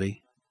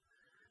reality.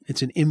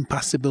 It's an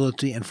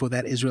impossibility, and for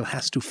that Israel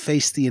has to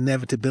face the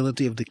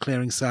inevitability of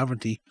declaring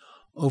sovereignty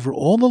over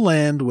all the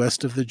land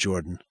west of the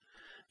Jordan,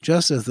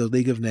 just as the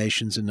League of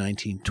Nations in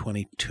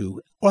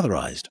 1922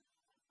 authorized.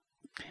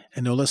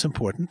 And no less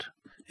important,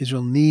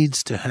 Israel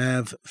needs to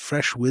have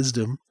fresh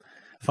wisdom,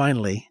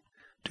 finally,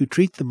 to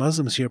treat the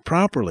Muslims here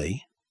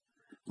properly,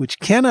 which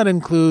cannot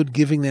include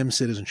giving them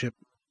citizenship.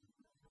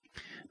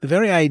 The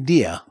very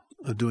idea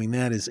of doing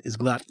that is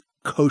glatt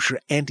kosher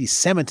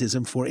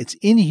anti-Semitism for its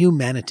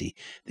inhumanity.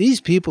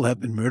 These people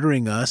have been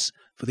murdering us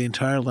for the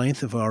entire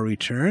length of our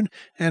return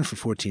and for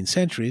 14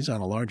 centuries on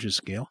a larger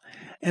scale,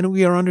 and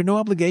we are under no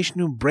obligation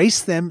to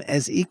embrace them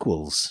as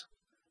equals.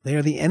 They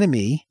are the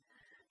enemy,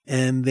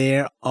 and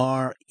there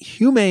are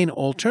humane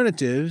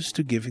alternatives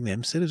to giving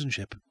them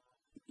citizenship.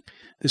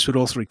 This would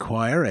also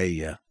require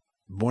a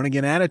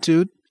born-again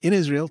attitude in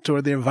Israel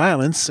toward their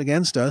violence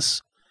against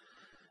us,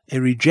 a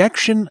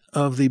rejection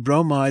of the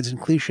bromides and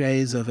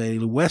cliches of a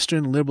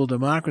Western liberal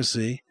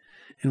democracy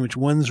in which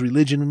one's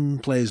religion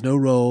plays no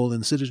role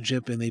in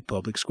citizenship in the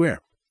public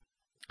square.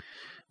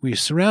 We are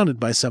surrounded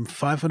by some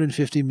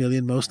 550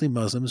 million mostly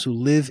Muslims who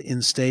live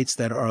in states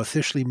that are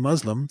officially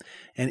Muslim,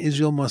 and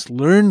Israel must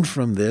learn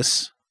from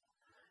this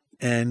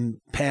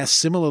and pass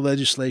similar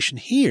legislation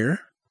here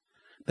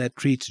that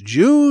treats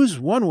Jews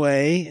one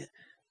way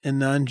and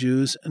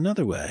non-Jews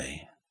another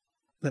way.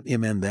 Let me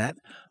amend that.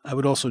 I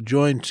would also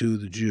join to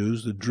the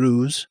Jews, the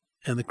Druze,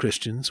 and the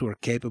Christians who are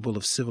capable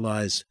of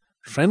civilized,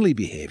 friendly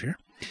behavior.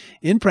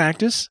 In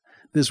practice,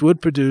 this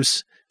would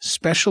produce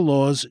special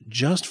laws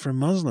just for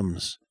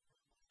Muslims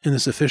in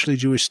this officially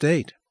Jewish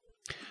state,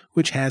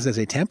 which has as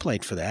a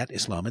template for that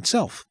Islam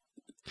itself.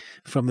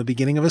 From the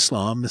beginning of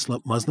Islam,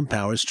 Muslim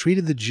powers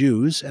treated the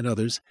Jews and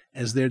others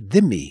as their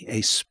dhimmi,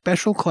 a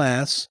special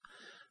class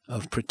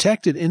of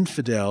protected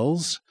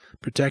infidels,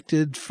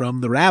 protected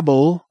from the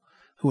rabble,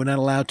 who were not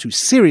allowed to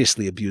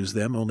seriously abuse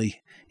them,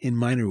 only in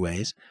minor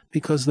ways,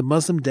 because the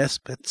Muslim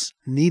despots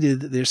needed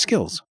their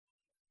skills.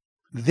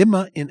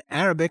 Dhimma in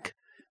Arabic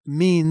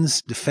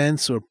means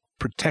defense or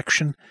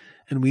protection,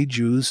 and we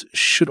Jews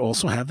should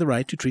also have the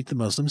right to treat the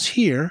Muslims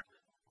here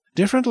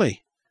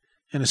differently,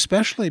 and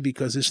especially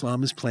because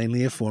Islam is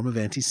plainly a form of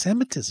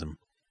anti-Semitism,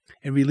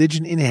 a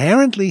religion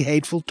inherently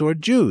hateful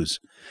toward Jews.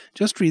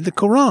 Just read the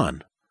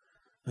Quran.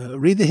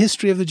 Read the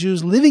history of the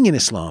Jews living in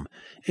Islam.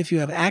 If you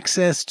have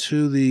access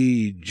to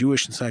the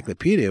Jewish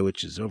Encyclopedia,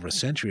 which is over a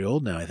century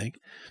old now, I think,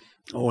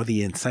 or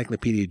the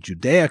Encyclopedia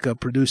Judaica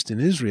produced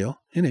in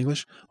Israel, in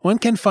English, one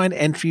can find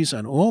entries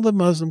on all the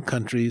Muslim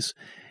countries,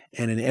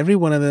 and in every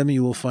one of them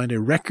you will find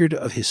a record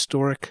of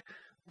historic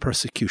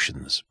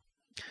persecutions.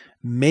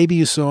 Maybe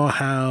you saw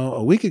how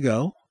a week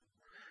ago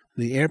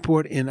the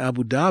airport in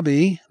Abu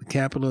Dhabi, the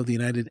capital of the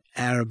United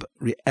Arab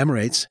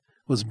Emirates,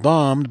 was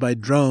bombed by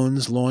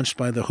drones launched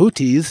by the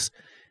Houthis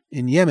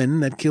in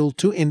Yemen that killed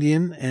two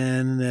Indians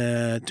and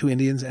a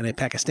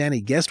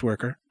Pakistani guest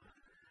worker.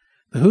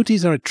 The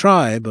Houthis are a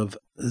tribe of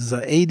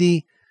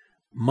Zaidi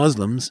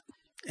Muslims,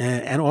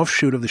 an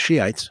offshoot of the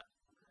Shiites,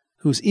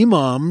 whose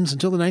imams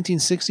until the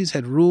 1960s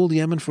had ruled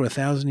Yemen for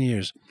 1,000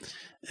 years.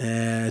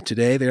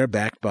 Today they are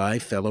backed by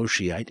fellow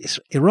Shiite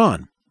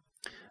Iran.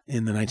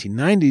 In the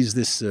 1990s,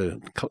 this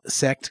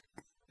sect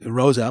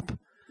rose up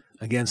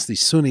against the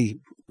Sunni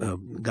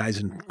guys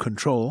in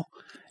control,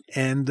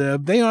 and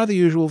they are the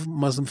usual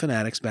Muslim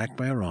fanatics backed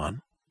by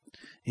Iran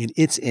in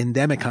its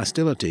endemic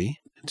hostility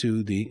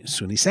to the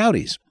Sunni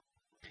Saudis.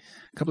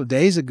 A couple of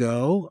days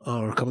ago,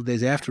 or a couple of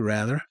days after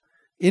rather,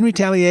 in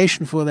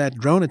retaliation for that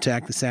drone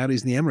attack, the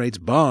Saudis and the Emirates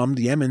bombed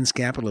Yemen's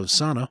capital of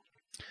Sana'a,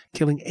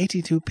 killing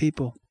 82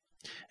 people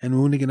and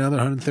wounding another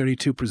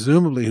 132,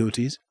 presumably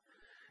Houthis,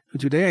 who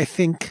today, I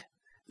think,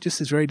 just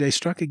this very day,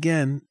 struck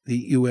again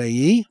the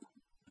UAE.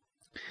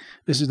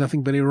 This is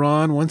nothing but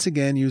Iran once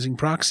again using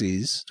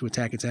proxies to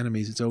attack its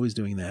enemies. It's always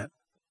doing that.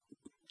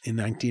 In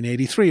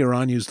 1983,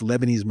 Iran used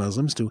Lebanese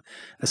Muslims to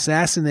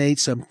assassinate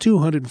some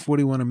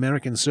 241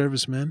 American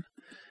servicemen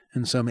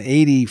and some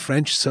 80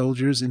 French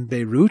soldiers in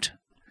Beirut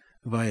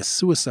via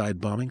suicide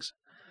bombings.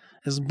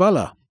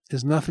 Hezbollah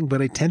is nothing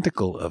but a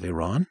tentacle of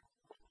Iran.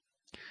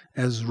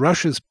 As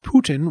Russia's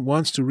Putin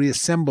wants to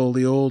reassemble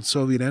the old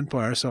Soviet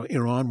empire, so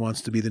Iran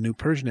wants to be the new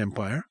Persian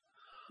empire,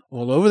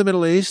 all over the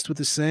Middle East with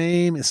the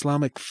same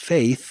Islamic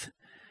faith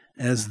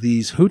as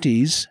these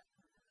Houthis,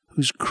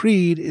 whose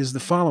creed is the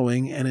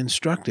following and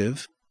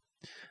instructive.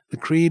 The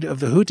creed of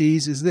the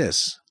Houthis is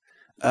this: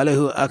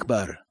 Allahu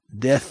Akbar,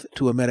 death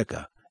to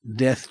America,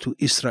 death to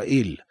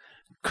Israel,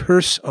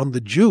 curse on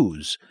the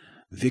Jews,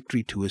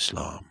 victory to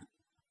Islam.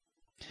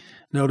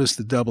 Notice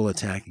the double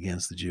attack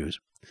against the Jews.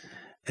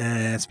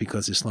 That's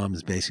because Islam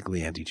is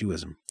basically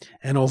anti-Jewism.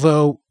 And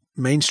although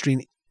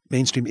mainstream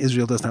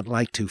Israel does not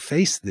like to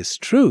face this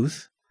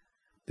truth,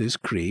 this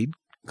creed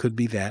could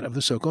be that of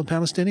the so-called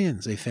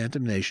Palestinians, a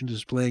phantom nation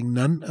displaying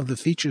none of the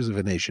features of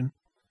a nation,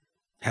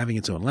 having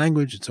its own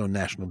language, its own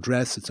national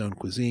dress, its own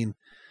cuisine,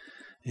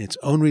 its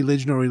own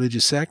religion or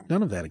religious sect.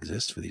 None of that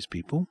exists for these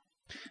people.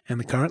 And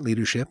the current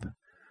leadership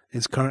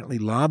is currently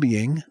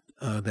lobbying,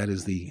 that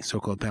is the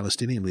so-called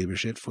Palestinian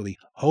leadership, for the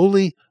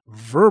wholly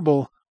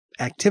verbal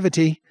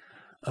activity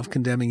of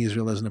condemning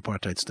Israel as an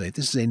apartheid state.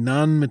 This is a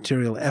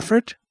non-material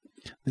effort.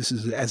 This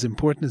is as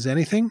important as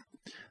anything,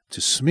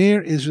 to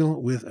smear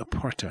Israel with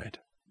apartheid.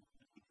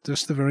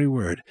 Just the very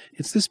word.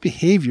 It's this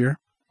behavior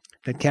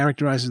that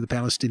characterizes the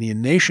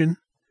Palestinian nation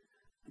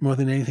more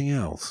than anything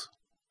else.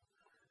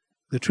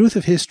 The truth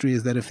of history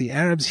is that if the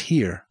Arabs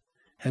here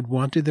had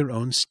wanted their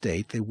own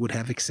state, they would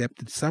have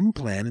accepted some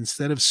plan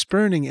instead of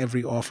spurning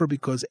every offer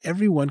because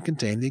every one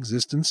contained the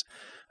existence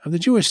of the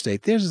Jewish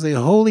state. Theirs is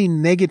a wholly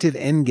negative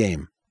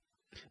endgame,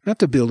 not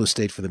to build a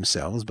state for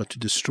themselves, but to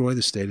destroy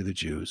the state of the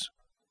Jews.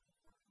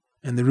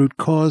 And the root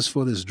cause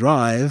for this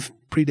drive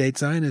predates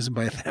Zionism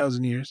by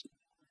 1,000 years.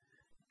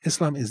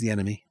 Islam is the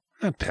enemy,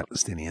 not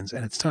Palestinians,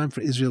 and it's time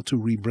for Israel to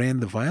rebrand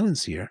the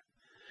violence here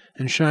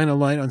and shine a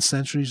light on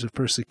centuries of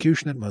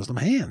persecution at Muslim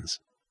hands.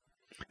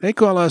 They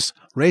call us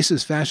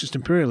racist, fascist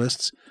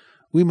imperialists.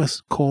 We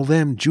must call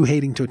them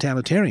Jew-hating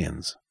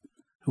totalitarians,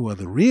 who are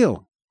the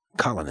real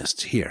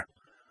colonists here,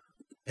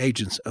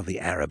 agents of the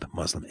Arab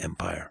Muslim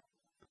empire.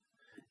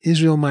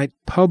 Israel might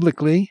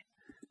publicly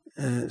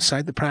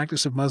cite the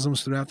practice of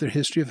Muslims throughout their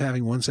history of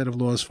having one set of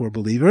laws for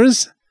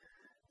believers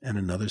and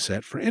another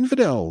set for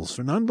infidels,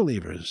 for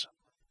non-believers.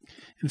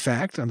 In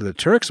fact, under the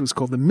Turks, it was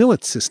called the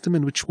millet system,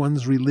 in which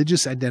one's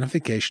religious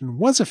identification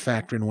was a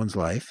factor in one's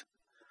life.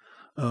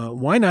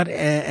 Why not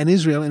an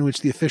Israel in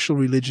which the official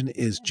religion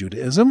is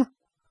Judaism,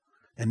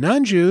 and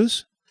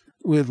non-Jews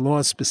with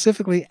laws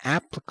specifically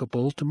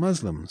applicable to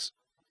Muslims,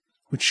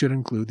 which should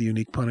include the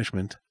unique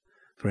punishment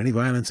for any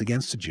violence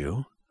against a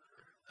Jew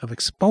of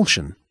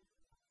expulsion.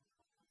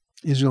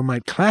 Israel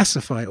might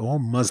classify all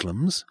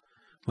Muslims,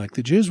 like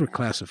the Jews were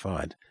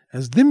classified,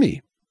 as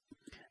dhimmi,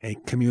 a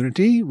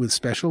community with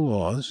special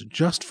laws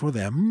just for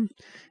them,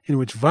 in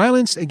which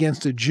violence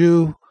against a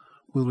Jew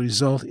will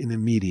result in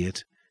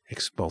immediate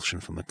expulsion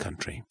from the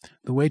country.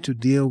 The way to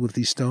deal with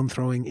these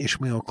stone-throwing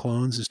Ishmael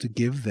clones is to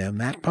give them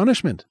that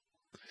punishment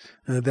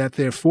that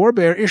their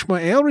forebear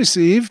Ishmael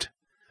received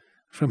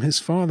from his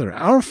father,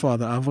 our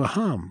father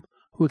Avraham,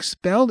 who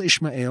expelled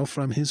Ishmael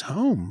from his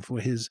home for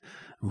his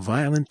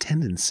violent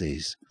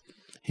tendencies.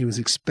 He was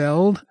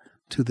expelled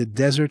to the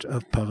desert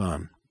of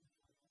Paran.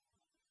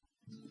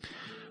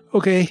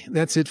 Okay,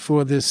 that's it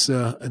for this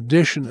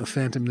edition of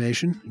Phantom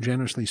Nation,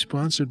 generously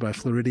sponsored by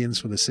Floridians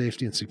for the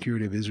Safety and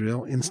Security of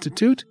Israel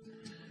Institute,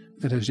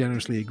 that has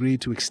generously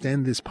agreed to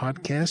extend this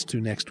podcast to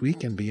next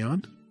week and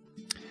beyond.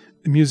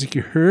 The music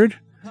you heard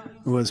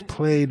was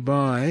played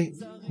by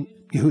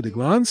Yehuda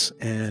Glantz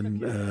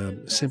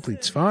and Simply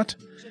Tzfat,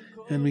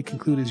 and we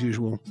conclude as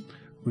usual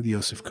with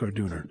Yosef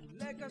Karduner.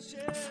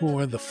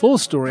 For the full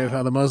story of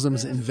how the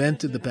Muslims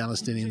invented the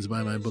Palestinians,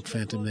 buy my book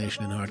Phantom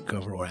Nation in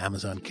hardcover or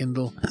Amazon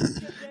Kindle.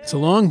 It's a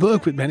long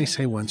book, but many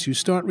say once you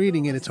start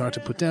reading it, it's hard to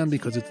put down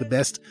because it's the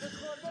best,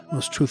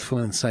 most truthful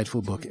and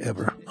insightful book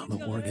ever on the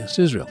war against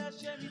Israel.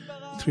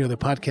 3 other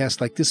podcasts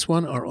like this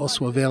one are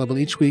also available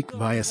each week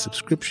via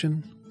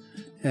subscription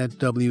at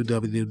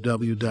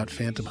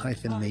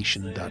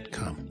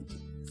www.phantom-nation.com.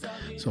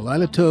 So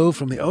Lila Tov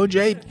from the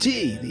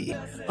OJT, the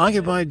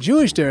occupied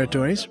Jewish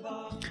territories,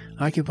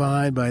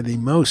 occupied by the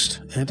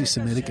most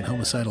anti-Semitic and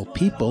homicidal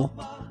people,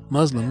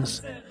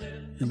 Muslims,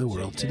 in the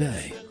world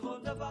today.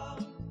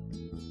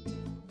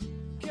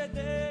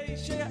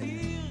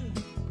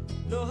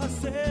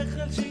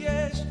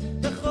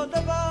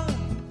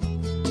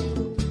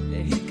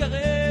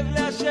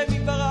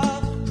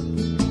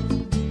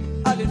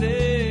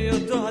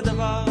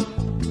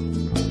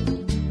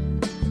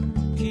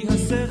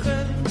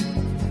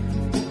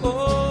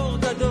 אור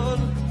גדול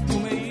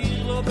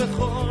ומאיר לו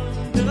בכל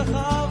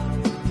דרכיו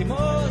כמו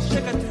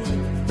שכתוב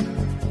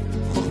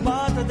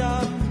חוכמת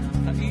אדם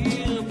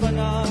האיר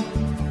פניו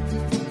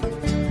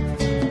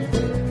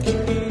כי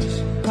איש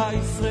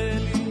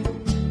הישראלי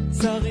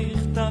צריך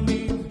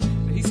תמיד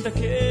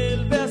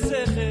להסתכל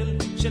בהשכל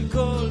של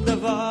כל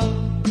דבר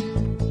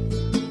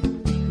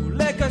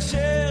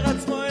ולקשר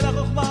עצמו אל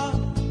החוכמה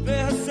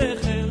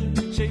והשכל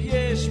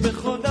שיש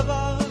בכל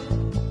דבר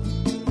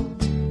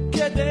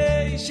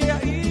כדי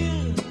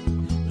שיעיר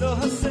לו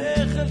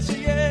השכל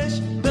שיש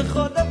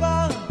בכל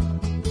דבר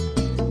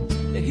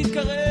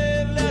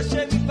להתקרב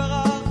להשם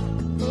יתברך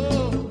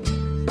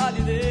על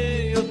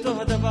ידי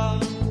אותו הדבר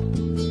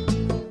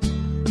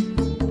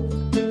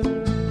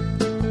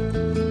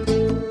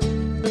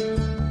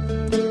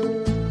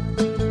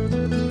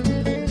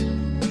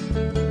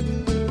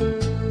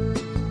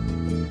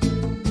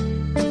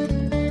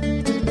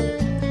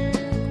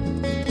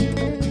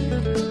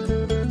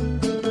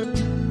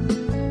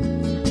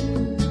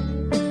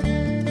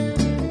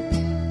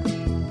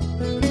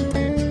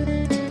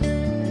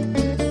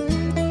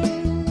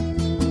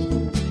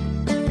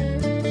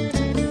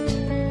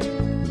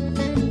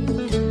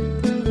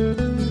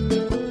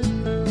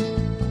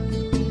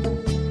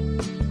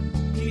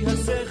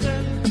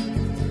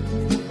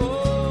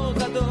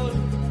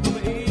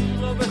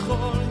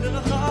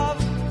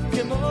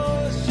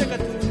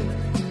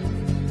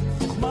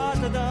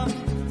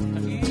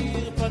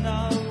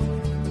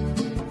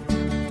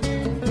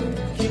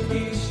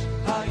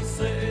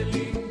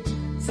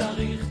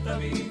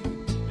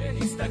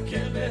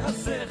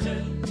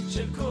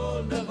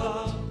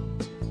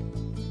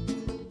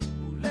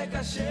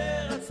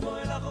לקשר עצמו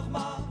אל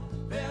החוכמה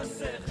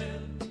והשכל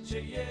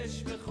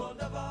שיש בכל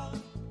דבר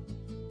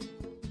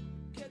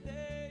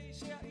כדי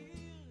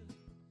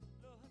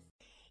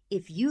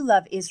If you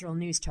love Israel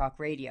News Talk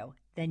Radio,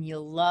 then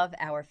you'll love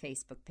our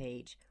Facebook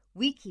page.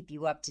 We keep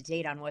you up to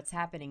date on what's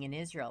happening in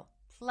Israel,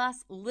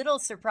 plus little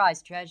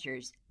surprise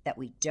treasures that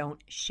we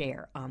don't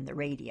share on the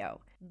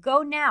radio.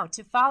 Go now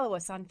to follow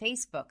us on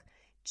Facebook.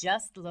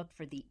 Just look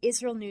for the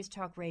Israel News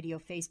Talk Radio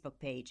Facebook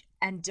page,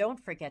 and don't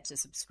forget to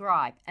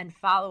subscribe and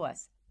follow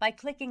us by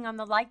clicking on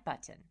the like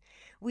button.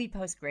 We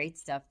post great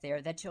stuff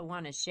there that you'll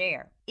want to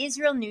share.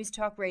 Israel News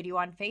Talk Radio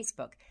on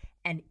Facebook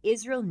and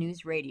Israel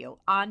News Radio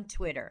on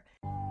Twitter.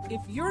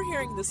 If you're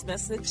hearing this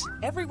message,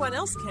 everyone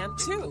else can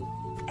too.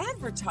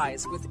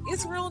 Advertise with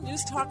Israel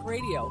News Talk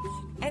Radio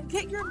and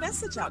get your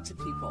message out to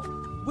people.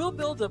 We'll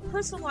build a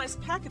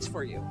personalized package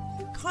for you.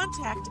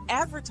 Contact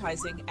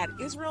advertising at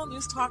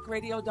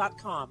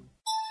israelnewstalkradio.com.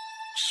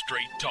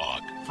 Straight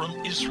talk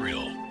from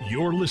Israel.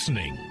 You're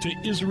listening to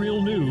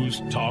Israel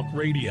News Talk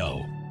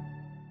Radio.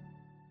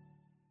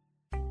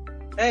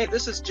 Hey,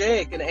 this is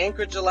Jake in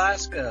Anchorage,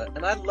 Alaska,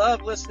 and I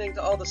love listening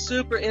to all the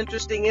super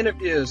interesting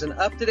interviews and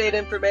up-to-date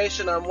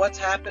information on what's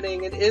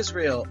happening in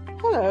Israel.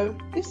 Hello,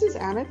 this is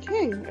Anna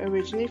King,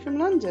 originally from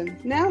London,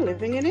 now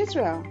living in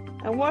Israel.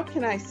 And what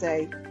can I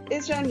say?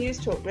 Israel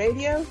News Talk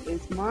Radio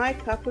is my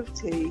cup of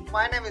tea.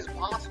 My name is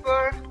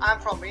Bhaskar. I'm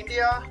from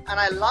India, and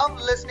I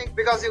love listening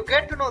because you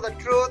get to know the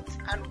truth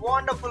and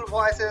wonderful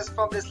voices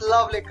from this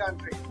lovely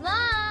country.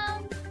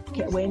 Mom!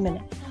 Okay, wait a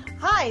minute.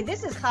 Hi,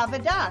 this is Chava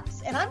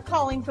Dax, and I'm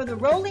calling for the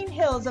rolling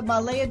hills of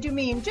Ma'ale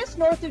Adumim, just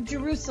north of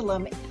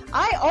Jerusalem.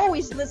 I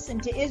always listen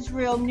to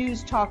Israel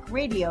News Talk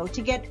Radio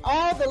to get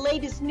all the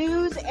latest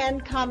news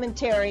and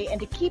commentary and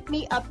to keep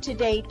me up to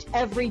date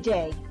every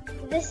day.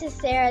 This is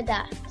Sarah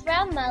Dax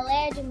from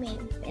Ma'ale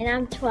Adumim, and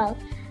I'm 12.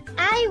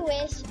 I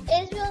wish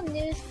Israel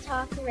News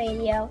Talk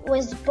Radio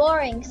was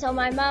boring so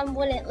my mom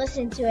wouldn't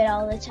listen to it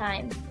all the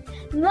time.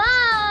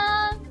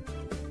 Mom!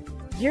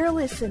 You're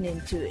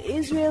listening to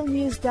Israel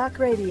News Talk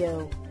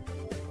Radio.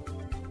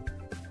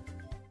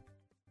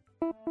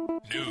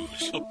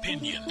 News,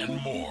 opinion, and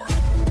more.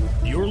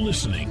 You're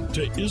listening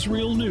to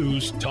Israel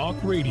News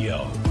Talk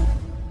Radio.